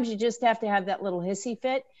 sometimes you just have to have that little hissy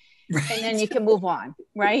fit, right, and then you can move on.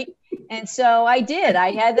 Right. And so I did.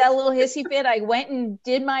 I had that little hissy fit. I went and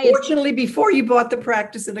did my. Fortunately, before you bought the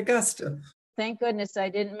practice in Augusta. Thank goodness I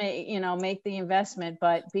didn't make the investment,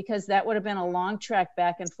 but because that would have been a long trek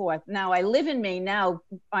back and forth. Now I live in Maine now,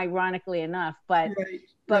 ironically enough, but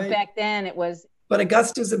back then it was. But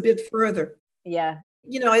Augusta's a bit further. Yeah.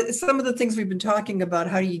 Some of the things we've been talking about,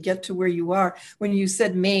 how do you get to where you are? When you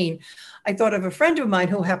said Maine, I thought of a friend of mine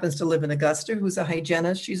who happens to live in Augusta, who's a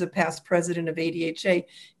hygienist. She's a past president of ADHA,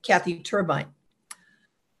 Kathy Turbine.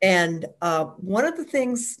 And one of the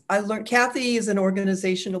things I learned, Kathy is an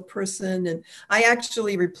organizational person, and I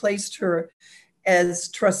actually replaced her as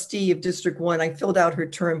trustee of District 1. I filled out her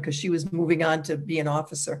term because she was moving on to be an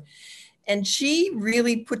officer. And she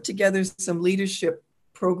really put together some leadership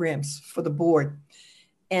programs for the board.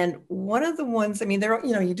 And one of the ones, I mean, there are,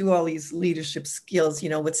 you do all these leadership skills,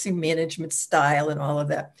 what's your management style and all of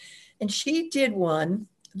that. And she did one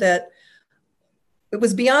that it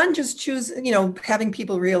was beyond just choosing, having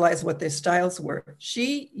people realize what their styles were.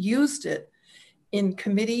 She used it in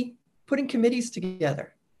putting committees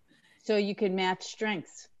together. So you could match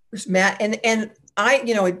strengths. And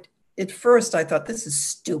I, at first I thought, this is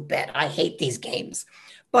stupid. I hate these games.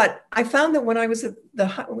 But I found that when I was at the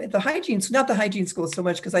hygiene, not the hygiene school so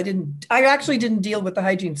much, because I actually didn't deal with the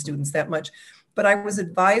hygiene students that much, but I was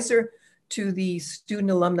advisor to the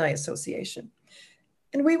Student Alumni Association.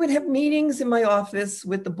 And we would have meetings in my office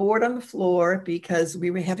with the board on the floor because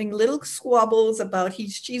we were having little squabbles about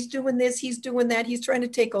she's doing this, he's doing that, he's trying to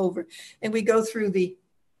take over. And we go through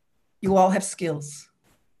you all have skills.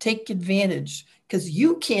 Take advantage because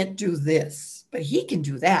you can't do this, but he can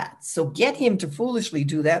do that. So get him to foolishly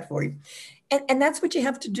do that for you. And that's what you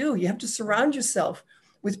have to do. You have to surround yourself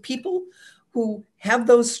with people who have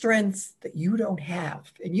those strengths that you don't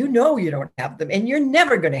have. And you don't have them and you're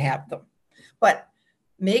never going to have them. But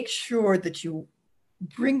make sure that you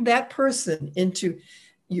bring that person into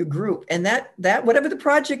your group. And that whatever the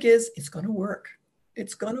project is, it's going to work.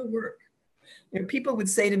 It's going to work. People would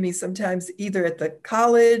say to me sometimes, either at the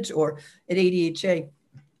college or at ADHA,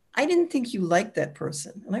 I didn't think you liked that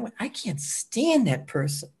person. And I went, I can't stand that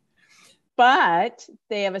person. But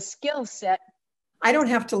they have a skill set. I don't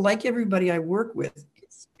have to like everybody I work with.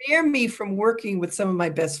 Spare me from working with some of my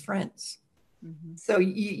best friends. Mm-hmm. So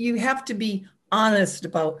you have to be honest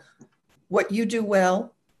about what you do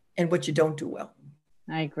well and what you don't do well.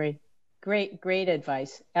 I agree. Great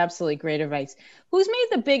advice. Absolutely great advice. Who's made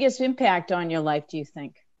the biggest impact on your life, do you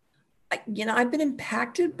think? I've been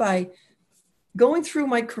impacted by going through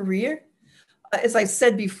my career. As I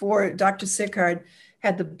said before, Dr. Sickard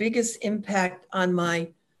had the biggest impact on my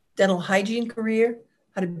dental hygiene career,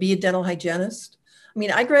 how to be a dental hygienist. I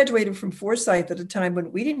mean, I graduated from Forsyth at a time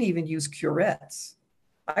when we didn't even use curettes.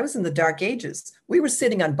 I was in the dark ages. We were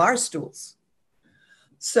sitting on bar stools.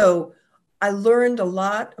 So I learned a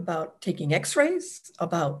lot about taking x-rays,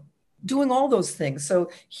 about doing all those things. So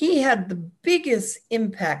he had the biggest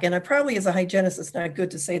impact. And I probably, as a hygienist, it's not good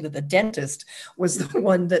to say that the dentist was the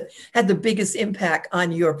one that had the biggest impact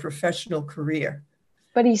on your professional career.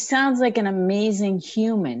 But he sounds like an amazing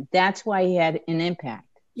human. That's why he had an impact.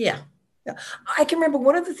 Yeah. I can remember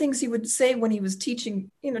one of the things he would say when he was teaching,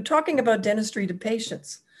 talking about dentistry to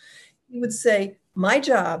patients. He would say, my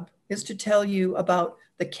job is to tell you about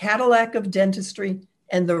the Cadillac of dentistry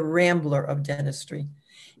and the Rambler of dentistry.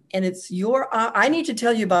 And it's I need to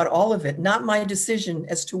tell you about all of it, not my decision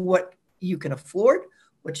as to what you can afford,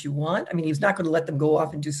 what you want. I mean, he's not going to let them go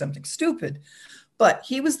off and do something stupid, but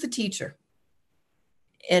he was the teacher.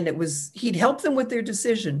 And he'd help them with their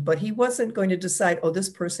decision, but he wasn't going to decide, oh, this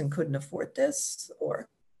person couldn't afford this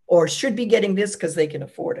or should be getting this because they can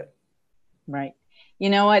afford it. Right.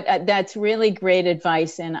 You know what? That's really great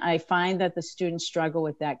advice. And I find that the students struggle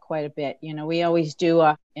with that quite a bit. We always do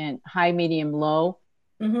a high, medium, low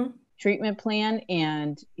treatment plan.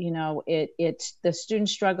 And, it's the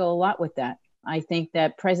students struggle a lot with that. I think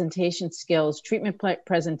that presentation skills,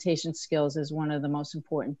 presentation skills is one of the most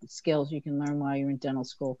important skills you can learn while you're in dental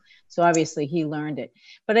school. So obviously he learned it.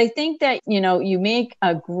 But I think that, you make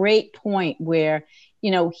a great point where,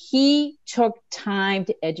 he took time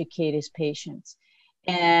to educate his patients.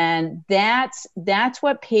 And that's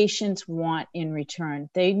what patients want in return.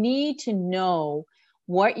 They need to know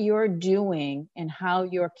what you're doing and how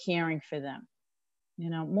you're caring for them,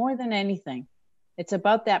 more than anything. It's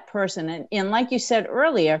about that person. And like you said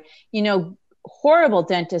earlier, horrible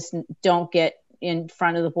dentists don't get in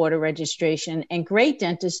front of the board of registration and great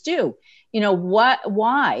dentists do.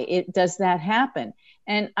 Why does that happen?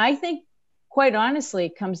 And I think, quite honestly,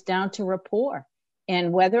 it comes down to rapport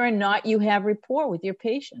and whether or not you have rapport with your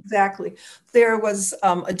patients. Exactly. There was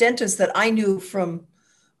a dentist that I knew from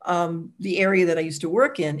the area that I used to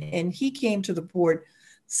work in, and he came to the board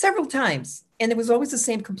several times, and it was always the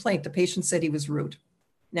same complaint. The patient said he was rude.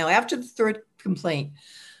 Now, after the third complaint,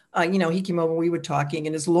 he came over, we were talking,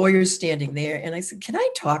 and his lawyer's standing there, and I said, can I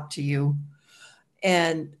talk to you?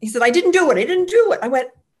 And he said, I didn't do it. I went,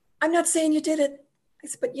 I'm not saying you did it. I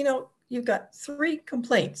said, but you've got 3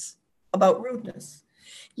 complaints about rudeness.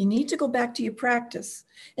 You need to go back to your practice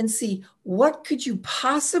and see what could you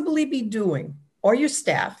possibly be doing, or your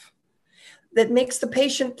staff, that makes the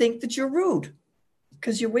patient think that you're rude.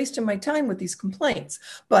 because you're wasting my time with these complaints.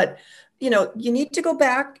 But, you know, you need to go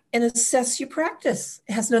back and assess your practice.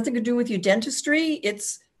 It has nothing to do with your dentistry.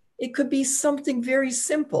 It could be something very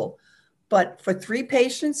simple, but for 3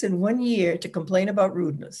 patients in 1 year to complain about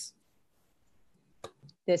rudeness.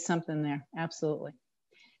 There's something there. Absolutely.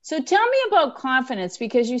 So tell me about confidence,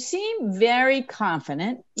 because you seem very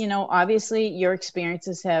confident. You know, obviously your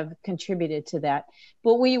experiences have contributed to that,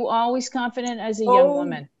 but were you always confident as a young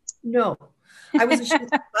woman? No, I was,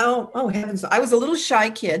 oh heavens. I was a little shy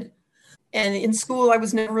kid, and in school I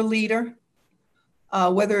was never a leader,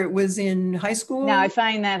 whether it was in high school. Now I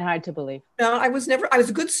find that hard to believe. No, I was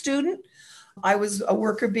a good student. I was a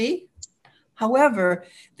worker bee. However,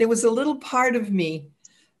 there was a little part of me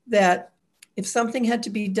that if something had to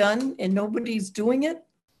be done and nobody's doing it,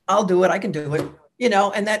 I'll do it. I can do it, you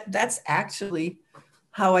know, and that's actually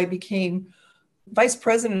how I became vice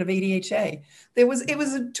president of ADHA. It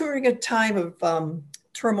was during a time of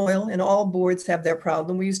turmoil, and all boards have their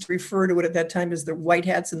problem. We used to refer to it at that time as the white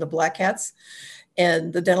hats and the black hats.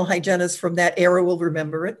 And the dental hygienist from that era will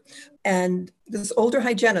remember it. And this older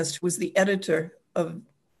hygienist was the editor of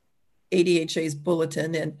ADHA's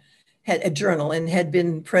bulletin and had a journal and had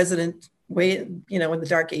been president way, you know, in the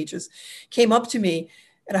dark ages, came up to me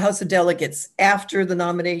at a House of Delegates after the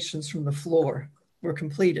nominations from the floor were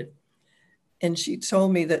completed. And she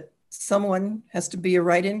told me that someone has to be a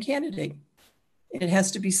write-in candidate. It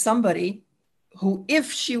has to be somebody who,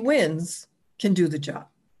 if she wins, can do the job.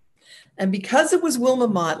 And because it was Wilma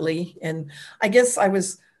Motley, and I guess I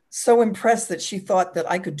was so impressed that she thought that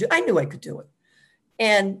I knew I could do it.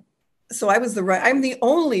 And so I'm the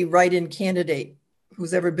only write-in candidate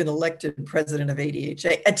who's ever been elected president of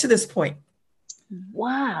ADHA to this point.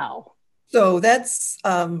 Wow. So that's,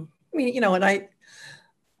 I mean, you know, and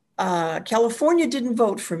California didn't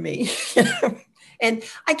vote for me. And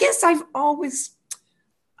I guess I've always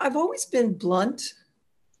been blunt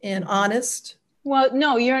and honest. Well,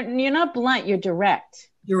 no, you're not blunt, you're direct.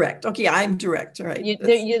 Direct. Okay, I'm direct. All right.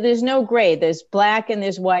 There's no gray. There's black and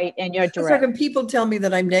there's white, and you're direct. Like when people tell me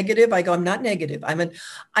that I'm negative, I go, I'm not negative. I'm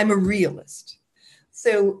a realist.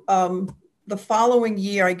 So the following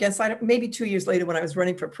year, I guess maybe 2 years later, when I was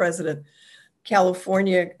running for president,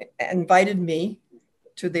 California invited me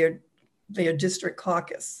to their district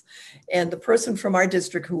caucus, and the person from our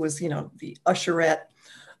district, who was, you know, the usherette,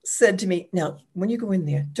 said to me, "Now, when you go in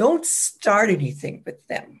there, don't start anything with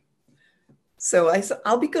them." So I said,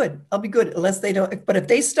 I'll be good unless they don't, but if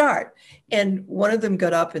they start. And one of them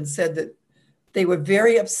got up and said that they were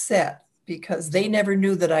very upset because they never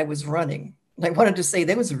knew that I was running. And I wanted to say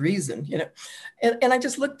there was a reason, you know. And I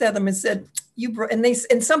just looked at them and said,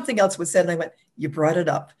 and something else was said, and I went, "You brought it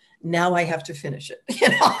up. Now I have to finish it." You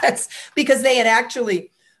know, that's because they had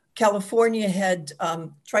actually, California had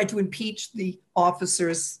tried to impeach the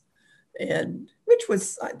officers, and which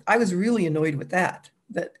was, I was really annoyed with that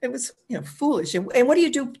it was, you know, foolish. And what do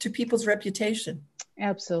you do to people's reputation?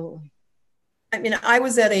 Absolutely. I mean, I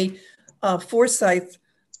was at a Forsyth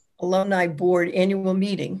Alumni Board annual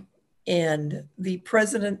meeting, and the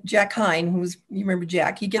president, Jack Hine, you remember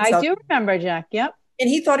Jack? He gets up. I do remember Jack, yep. And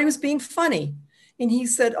he thought he was being funny. And he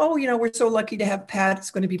said, "Oh, you know, we're so lucky to have Pat.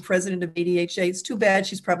 It's going to be president of ADHA. It's too bad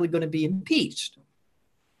she's probably going to be impeached."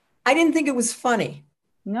 I didn't think it was funny.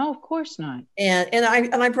 No, of course not. And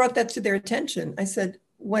I brought that to their attention. I said,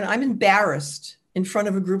 when I'm embarrassed in front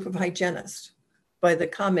of a group of hygienists by the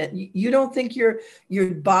comment, "You don't think you're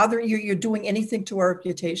doing anything to our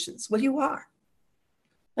reputations?" Well, you are.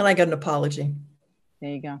 And I got an apology.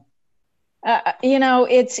 There you go. You know,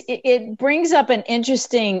 it brings up an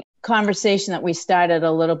interesting conversation that we started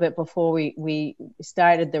a little bit before we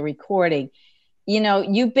started the recording. You know,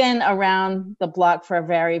 you've been around the block for a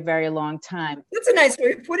very, very long time. That's a nice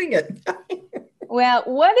way of putting it. Well,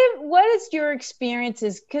 what is your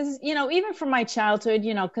experiences? Because, you know, even from my childhood,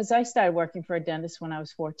 you know, because I started working for a dentist when I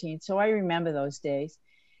was 14. So I remember those days.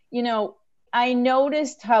 You know, I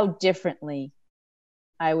noticed how differently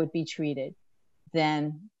I would be treated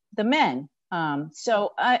than the men.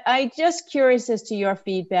 So I just curious as to your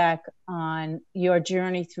feedback on your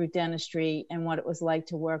journey through dentistry and what it was like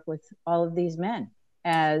to work with all of these men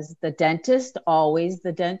as the dentist, always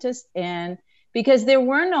the dentist. And because there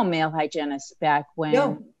were no male hygienists back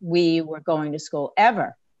when we were going to school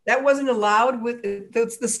ever. That wasn't allowed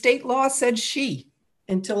the state law said she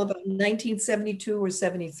until about 1972 or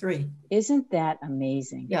 73. Isn't that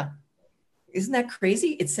amazing? Yeah. Isn't that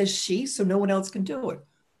crazy? It says she, so no one else can do it.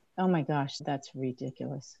 Oh my gosh, that's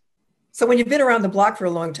ridiculous. So when you've been around the block for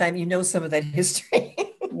a long time, you know some of that history.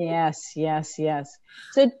 Yes, yes, yes.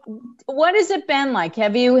 So what has it been like?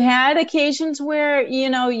 Have you had occasions where,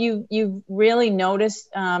 you've really noticed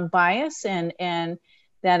bias and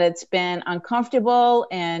that it's been uncomfortable?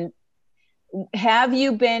 And have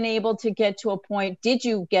you been able to get to a point, did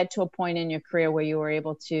you get to a point in your career where you were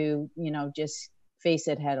able to, just face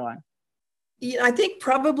it head on? Yeah, I think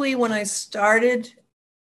probably when I started,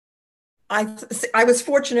 I was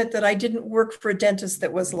fortunate that I didn't work for a dentist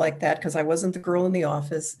that was like that because I wasn't the girl in the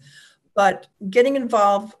office. But getting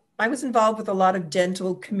involved, I was involved with a lot of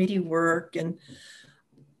dental committee work, and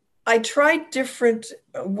I tried different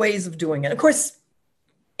ways of doing it. Of course,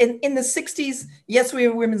 in the 60s, yes, we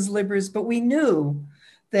were women's libbers, but we knew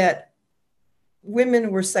that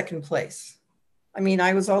women were second place. I mean,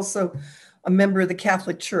 I was also a member of the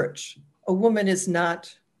Catholic Church. A woman is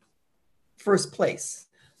not first place.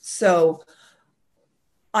 So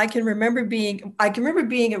I can remember being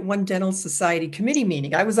at one dental society committee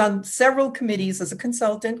meeting. I was on several committees as a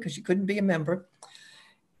consultant because you couldn't be a member.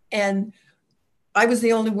 And I was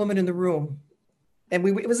the only woman in the room. And I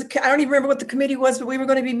don't even remember what the committee was, but we were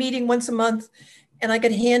going to be meeting once a month. And I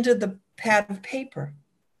got handed the pad of paper.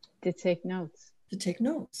 To take notes.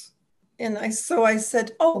 And I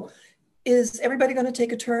said, oh, is everybody going to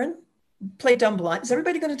take a turn? Play dumb blind. Is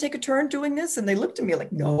everybody going to take a turn doing this? And they looked at me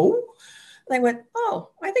like, no. And I went,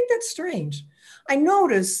 oh, I think that's strange. I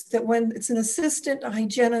noticed that when it's an assistant, a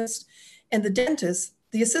hygienist, and the dentist,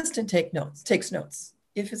 the assistant takes notes.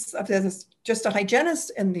 If there's just a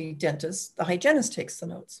hygienist and the dentist, the hygienist takes the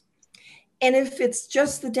notes. And if it's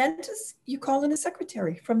just the dentist, you call in a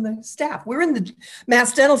secretary from the staff. We're in the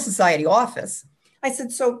Mass Dental Society office. I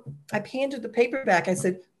said, so I handed the paper back. I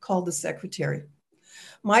said, call the secretary.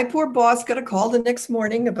 My poor boss got a call the next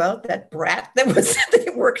morning about that brat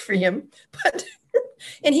that worked for him.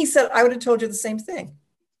 And he said, I would have told you the same thing.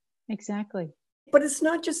 Exactly. But it's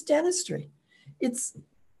not just dentistry. It's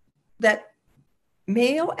that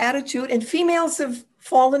male attitude, and females have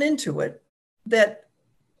fallen into it, that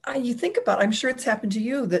you think about, I'm sure it's happened to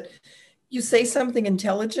you, that you say something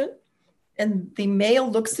intelligent and the male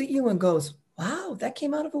looks at you and goes, wow, that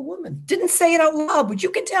came out of a woman. Didn't say it out loud, but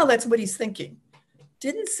you can tell that's what he's thinking.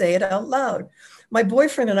 Didn't say it out loud. My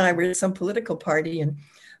boyfriend and I were at some political party, and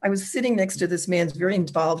I was sitting next to this man who's very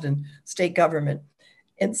involved in state government.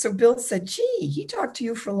 And so Bill said, gee, he talked to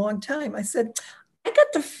you for a long time. I said, I got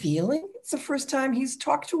the feeling it's the first time he's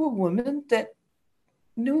talked to a woman that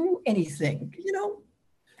knew anything,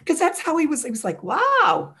 because that's how he was. He was like,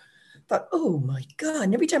 wow. I thought, oh my God.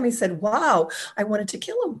 And every time he said, wow, I wanted to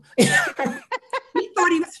kill him. He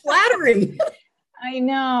thought he was flattering. I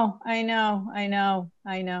know.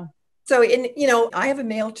 So, I have a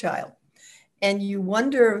male child, and you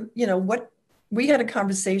wonder, what we had a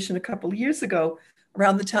conversation a couple of years ago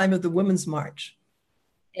around the time of the Women's March.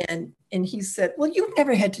 And he said, well, you've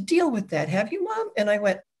never had to deal with that, have you, Mom? And I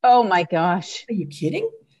went, oh my gosh. Are you kidding?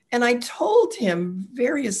 And I told him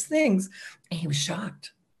various things, and he was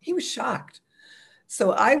shocked.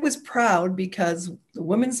 So I was proud because the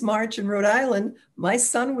Women's March in Rhode Island, my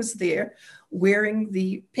son was there wearing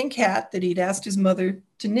the pink hat that he'd asked his mother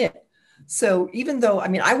to knit. So even though,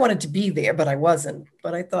 I wanted to be there, but I wasn't.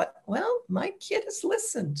 But I thought, well, my kid has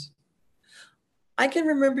listened. I can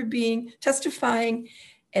remember testifying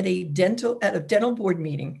at a dental board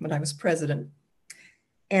meeting when I was president.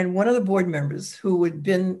 And one of the board members, who had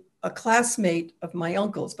been a classmate of my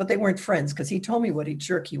uncle's, but they weren't friends because he told me what a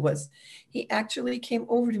jerk he was. He actually came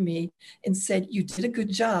over to me and said, you did a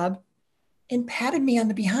good job, and patted me on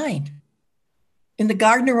the behind in the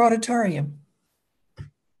Gardner Auditorium.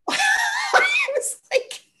 I was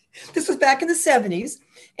like, this was back in the 70s.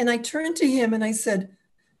 And I turned to him and I said,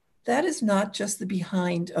 that is not just the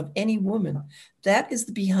behind of any woman. That is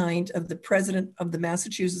the behind of the president of the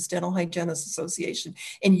Massachusetts Dental Hygienists Association.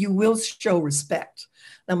 And you will show respect.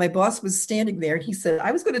 Now, my boss was standing there and he said,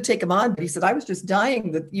 I was going to take him on, but he said, I was just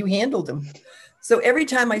dying that you handled him. So every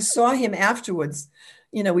time I saw him afterwards,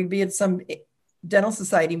 we'd be at some dental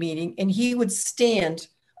society meeting and he would stand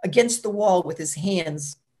against the wall with his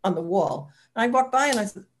hands on the wall. And I walked by and I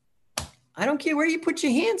said, I don't care where you put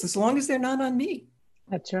your hands as long as they're not on me.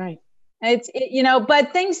 That's right. But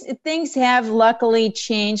things have luckily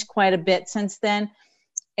changed quite a bit since then.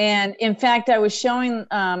 And in fact, I was showing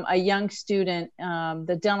a young student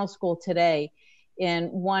the dental school today.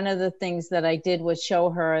 And one of the things that I did was show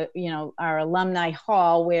her, our alumni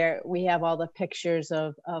hall where we have all the pictures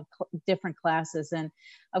of different classes. And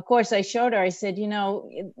of course, I showed her, I said,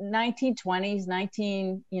 1920s,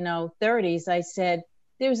 1930s, I said,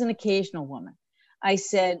 there was an occasional woman. I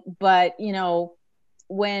said, but,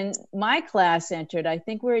 when my class entered, I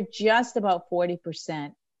think we were just about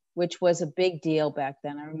 40%. which was a big deal back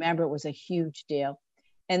then. I remember it was a huge deal.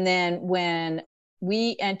 And then when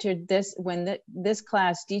we entered this, when this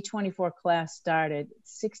class, D24 class started,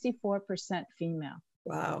 64% female.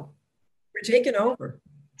 Wow. We're taking over.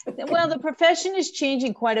 Well, the profession is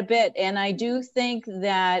changing quite a bit. And I do think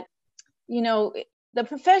that, you know, the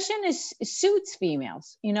profession suits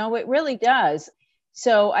females, you know, it really does.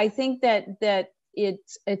 So I think that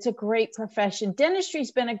it's a great profession.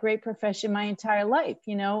 Dentistry's been a great profession my entire life,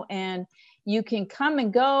 you know, and you can come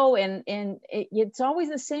and go, and it's always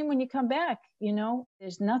the same when you come back, you know.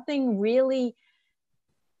 There's nothing really,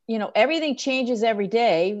 you know, everything changes every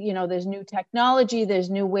day. You know, there's new technology, there's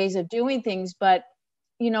new ways of doing things, but,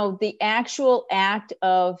 you know, the actual act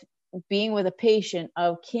of being with a patient,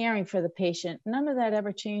 of caring for the patient, none of that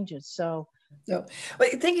ever changes. So, but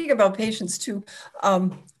thinking about patients too,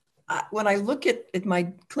 when I look at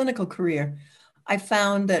my clinical career, I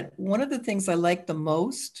found that one of the things I liked the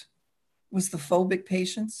most was the phobic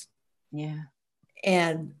patients. Yeah.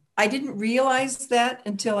 And I didn't realize that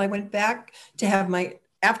until I went back to have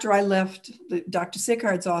after I left Dr.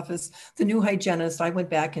 Sickard's office, the new hygienist, I went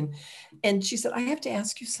back and she said, I have to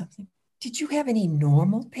ask you something. Did you have any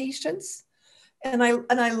normal patients? And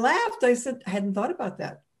I laughed. I said, I hadn't thought about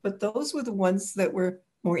that, but those were the ones that were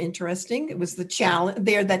more interesting. It was the challenge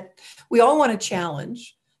there that we all want to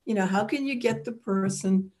challenge. You know, how can you get the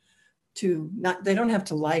person to not, they don't have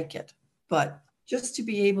to like it, but just to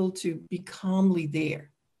be able to be calmly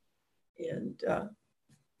there. And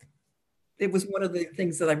it was one of the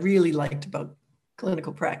things that I really liked about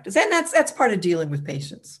clinical practice. And that's part of dealing with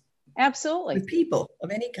patients. Absolutely. With people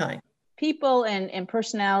of any kind. People and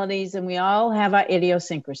personalities, and we all have our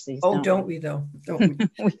idiosyncrasies. Oh, don't we though? Don't we?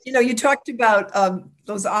 You know, you talked about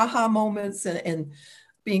those aha moments and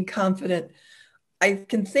being confident. I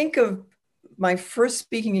can think of my first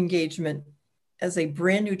speaking engagement as a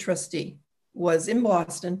brand new trustee was in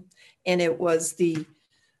Boston, and it was the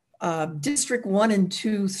District 1 and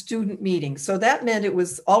 2 student meeting. So that meant it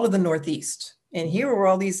was all of the Northeast. And here were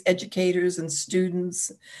all these educators and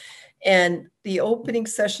students. And the opening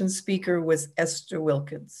session speaker was Esther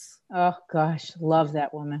Wilkins. Oh gosh, love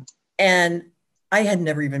that woman. And I had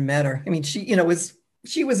never even met her. I mean, she, you know,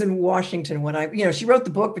 she was in Washington when she wrote the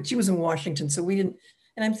book, but she was in Washington. So we didn't,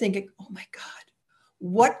 and I'm thinking, oh my God,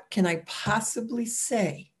 what can I possibly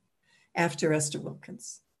say after Esther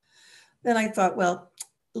Wilkins? Then I thought, well,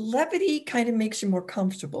 levity kind of makes you more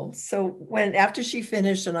comfortable. So after she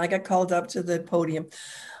finished and I got called up to the podium,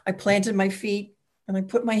 I planted my feet and I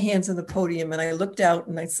put my hands on the podium and I looked out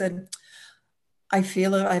and I said, I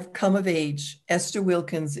feel I've come of age. Esther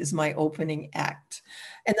Wilkins is my opening act.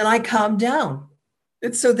 And then I calmed down.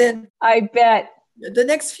 And so then I bet the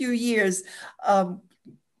next few years,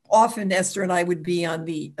 often Esther and I would be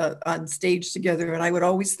on stage together and I would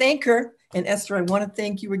always thank her. And Esther, I want to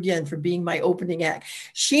thank you again for being my opening act.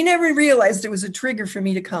 She never realized it was a trigger for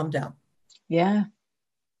me to calm down. Yeah.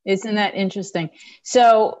 Isn't that interesting?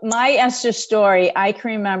 So my Esther story, I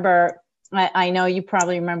can remember, I know you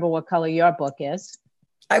probably remember what color your book is.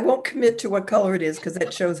 I won't commit to what color it is because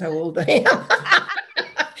that shows how old I am.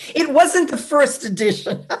 It wasn't the first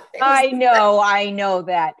edition. I know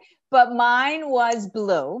that. But mine was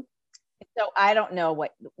blue. So I don't know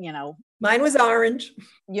what, you know. Mine was orange.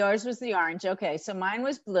 Yours was the orange. Okay. So mine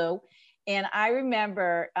was blue. And I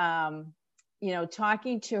remember, you know,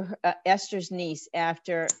 talking to Esther's niece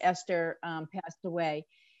after Esther passed away.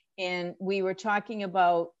 And we were talking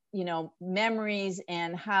about, you know, memories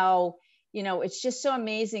and how, you know, it's just so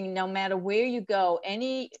amazing. No matter where you go,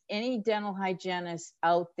 any dental hygienist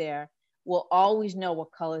out there will always know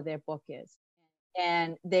what color their book is.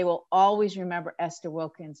 And they will always remember Esther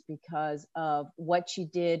Wilkins because of what she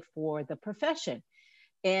did for the profession.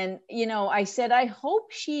 And, you know, I said, I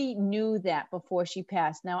hope she knew that before she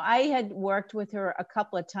passed. Now, I had worked with her a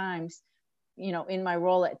couple of times, you know, in my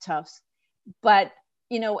role at Tufts. But,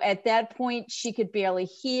 you know, at that point, she could barely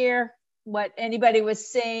hear what anybody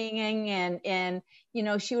was saying. And you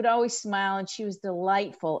know, she would always smile and she was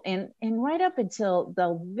delightful. And right up until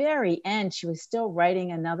the very end, she was still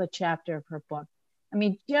writing another chapter of her book. I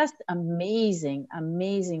mean, just amazing,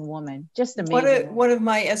 amazing woman. Just amazing. One of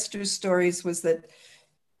my Esther stories was that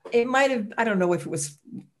it might have, I don't know what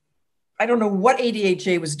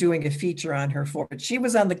ADHA was doing a feature on her for, but she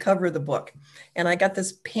was on the cover of the book. And I got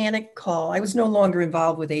this panic call. I was no longer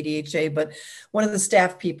involved with ADHA, but one of the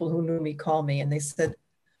staff people who knew me called me and they said,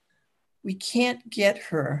 we can't get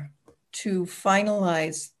her to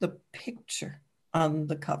finalize the picture on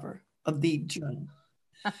the cover of the journal.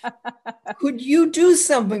 Could you do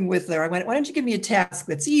something with her? I went, why don't you give me a task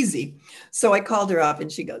that's easy? So I called her up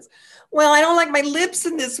and she goes, well, I don't like my lips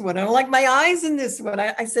in this one. I don't like my eyes in this one.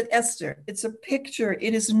 I said, Esther, it's a picture.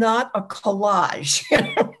 It is not a collage.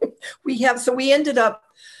 So we ended up,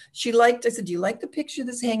 I said, do you like the picture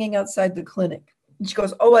that's hanging outside the clinic? And she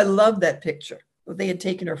goes, oh, I love that picture. Well, they had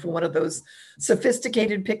taken her for one of those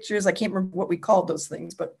sophisticated pictures. I can't remember what we called those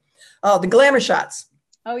things, but the glamour shots.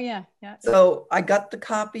 Oh, yeah. Yeah. So I got the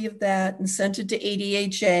copy of that and sent it to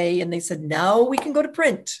ADHA, and they said, now we can go to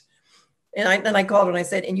print. And I called and I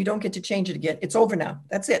said, and you don't get to change it again. It's over now.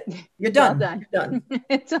 That's it. You're done. Done. You're done.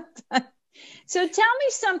 It's all done. So tell me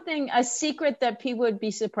something, a secret that people would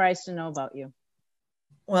be surprised to know about you.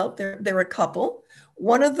 Well, there are a couple.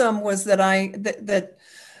 One of them was that I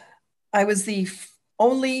was the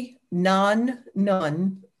only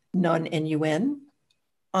non-nun, N-U-N,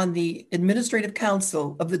 on the administrative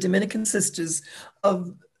council of the Dominican Sisters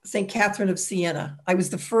of St. Catherine of Siena. I was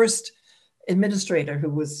the first administrator who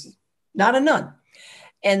was not a nun.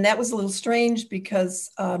 And that was a little strange because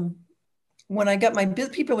when I got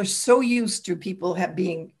people are so used to people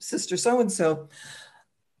being sister so-and-so,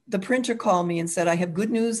 the printer called me and said, I have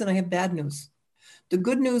good news and I have bad news. The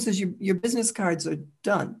good news is your business cards are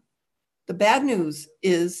done. The bad news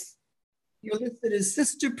is you're listed as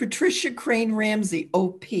Sister Patricia Crane Ramsay,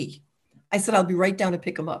 OP. I said, I'll be right down to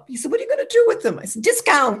pick them up. He said, what are you going to do with them? I said,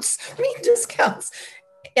 discounts. I mean, discounts.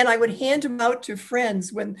 And I would hand them out to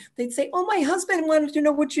friends when they'd say, oh, my husband wanted to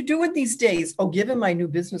know what you're doing these days. Oh, give him my new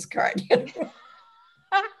business card.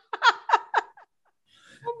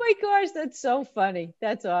 Oh my gosh, that's so funny.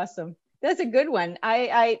 That's awesome. That's a good one.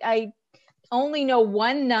 I only know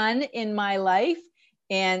one nun in my life,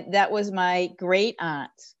 and that was my great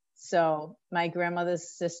aunt. So my grandmother's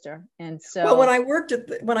sister. And so, well, when I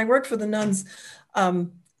worked for the nuns,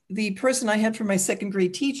 the person I had for my second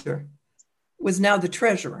grade teacher was now the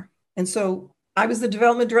treasurer. And so I was the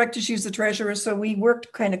development director. She was the treasurer. So we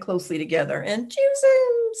worked kind of closely together, and she was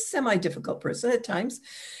a semi-difficult person at times.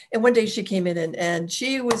 And one day she came in and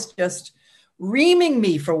she was just reaming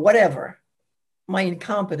me for whatever, my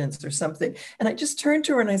incompetence or something. And I just turned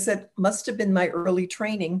to her and I said, must have been my early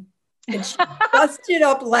training. And she busted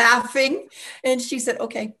up laughing. And she said,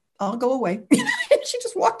 okay, I'll go away. And she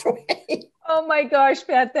just walked away. Oh my gosh,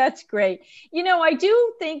 Pat, that's great. You know, I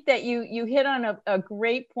do think that you hit on a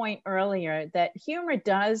great point earlier, that humor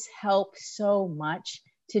does help so much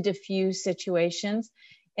to diffuse situations.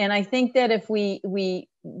 And I think that if we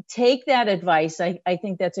take that advice, I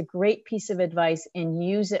think that's a great piece of advice, and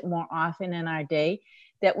use it more often in our day,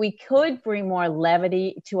 that we could bring more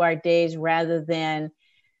levity to our days rather than,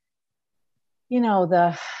 you know,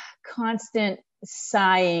 the constant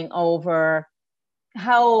sighing over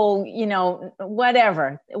how, you know,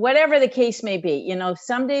 whatever the case may be. You know,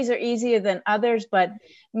 some days are easier than others, but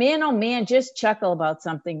man, oh man, just chuckle about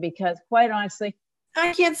something, because quite honestly,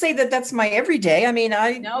 I can't say that that's my everyday. I mean,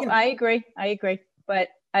 I agree, but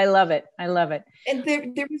I love it. And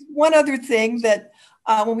there was one other thing that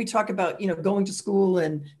when we talk about, you know, going to school,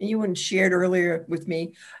 and you shared earlier with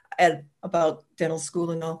me about dental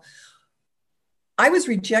school and all, I was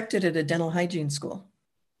rejected at a dental hygiene school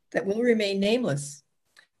that will remain nameless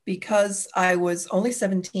because I was only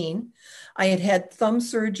 17. I had had thumb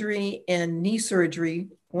surgery and knee surgery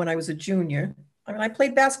when I was a junior. I mean, I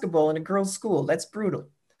played basketball in a girls' school. That's brutal.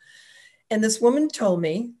 And this woman told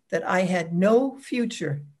me that I had no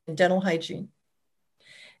future in dental hygiene.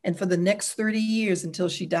 And for the next 30 years until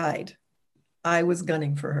she died, I was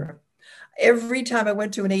gunning for her. Every time I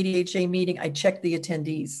went to an ADHA meeting, I checked the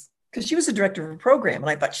attendees, because she was the director of a program. And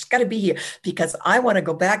I thought, she's got to be here because I want to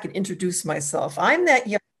go back and introduce myself. I'm that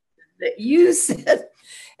young that you said.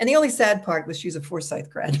 And the only sad part was she's a Forsyth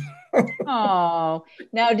grad. Oh,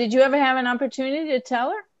 now, did you ever have an opportunity to tell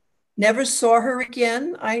her? Never saw her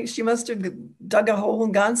again. She must have dug a hole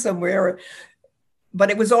and gone somewhere. But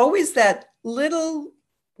it was always that little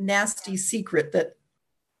nasty secret that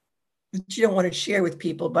you don't want to share with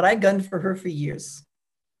people. But I gunned for her for years.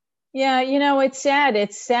 Yeah, you know, it's sad.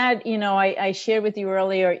 It's sad. You know, I shared with you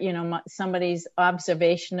earlier, you know, somebody's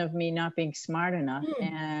observation of me not being smart enough.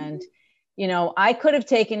 And, you know, I could have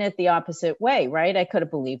taken it the opposite way, right? I could have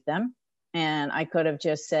believed them, and I could have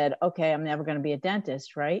just said, okay, I'm never going to be a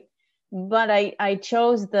dentist, right? But I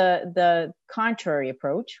chose the contrary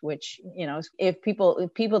approach, which, you know, if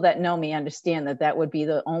people that know me understand that would be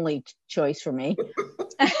the only choice for me.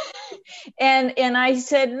 And I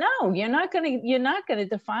said, no, you're not going to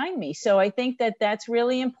define me. So I think that that's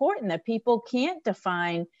really important, that people can't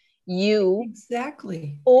define, you.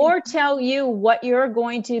 Exactly. Or tell you what you're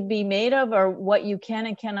going to be made of or what you can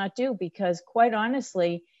and cannot do, because quite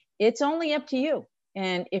honestly, it's only up to you.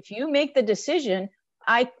 And if you make the decision,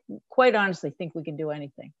 I quite honestly think we can do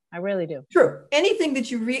anything. I really do. True. Anything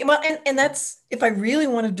that you read. Well, and that's, if I really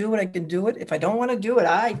want to do it, I can do it. If I don't want to do it,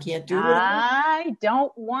 I can't do it. I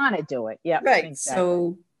don't want to do it. Yeah. Right. Exactly.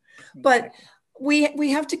 So, but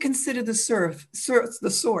we have to consider the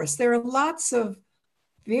source. There are lots of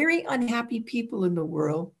very unhappy people in the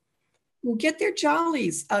world who get their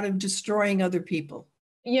jollies out of destroying other people.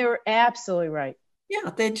 You're absolutely right. Yeah,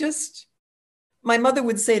 they just, my mother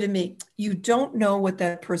would say to me, you don't know what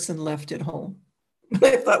that person left at home.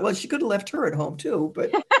 I thought, well, she could have left her at home too,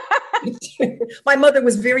 but my mother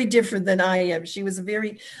was very different than I am. She was a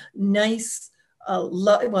very nice,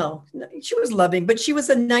 well, she was loving, but she was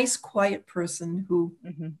a nice, quiet person who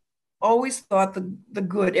always thought the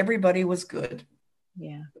good, everybody was good.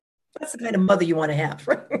 Yeah. That's the kind of mother you want to have,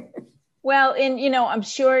 right? Well, and, I'm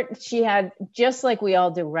sure she had, just like we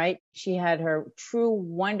all do, right? She had her true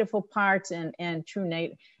wonderful parts and true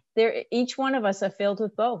nature. Each one of us are filled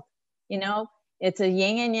with both, It's a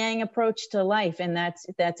yin and yang approach to life. And that's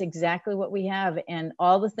exactly what we have. And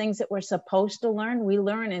all the things that we're supposed to learn, we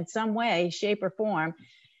learn in some way, shape or form,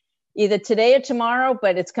 either today or tomorrow,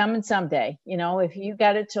 but it's coming someday. If you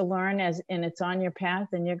got it to learn and it's on your path,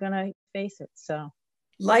 then you're going to face it. So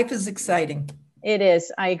life is exciting. It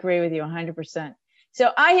is. I agree with you 100%. So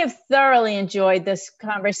I have thoroughly enjoyed this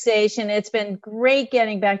conversation. It's been great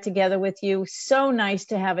getting back together with you. So nice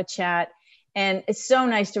to have a chat. And it's so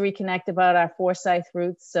nice to reconnect about our Forsyth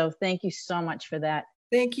roots. So thank you so much for that.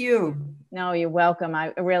 Thank you. No, you're welcome.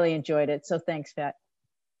 I really enjoyed it. So thanks, Pat.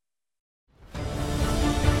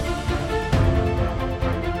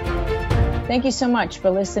 Thank you so much for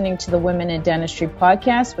listening to the Women in Dentistry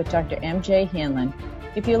podcast with Dr. MJ Hanlon.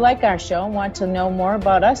 If you like our show and want to know more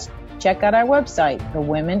about us, check out our website,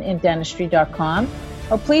 thewomenindentistry.com,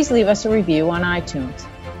 or please leave us a review on iTunes.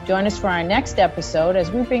 Join us for our next episode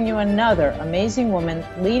as we bring you another amazing woman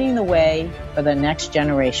leading the way for the next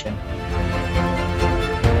generation.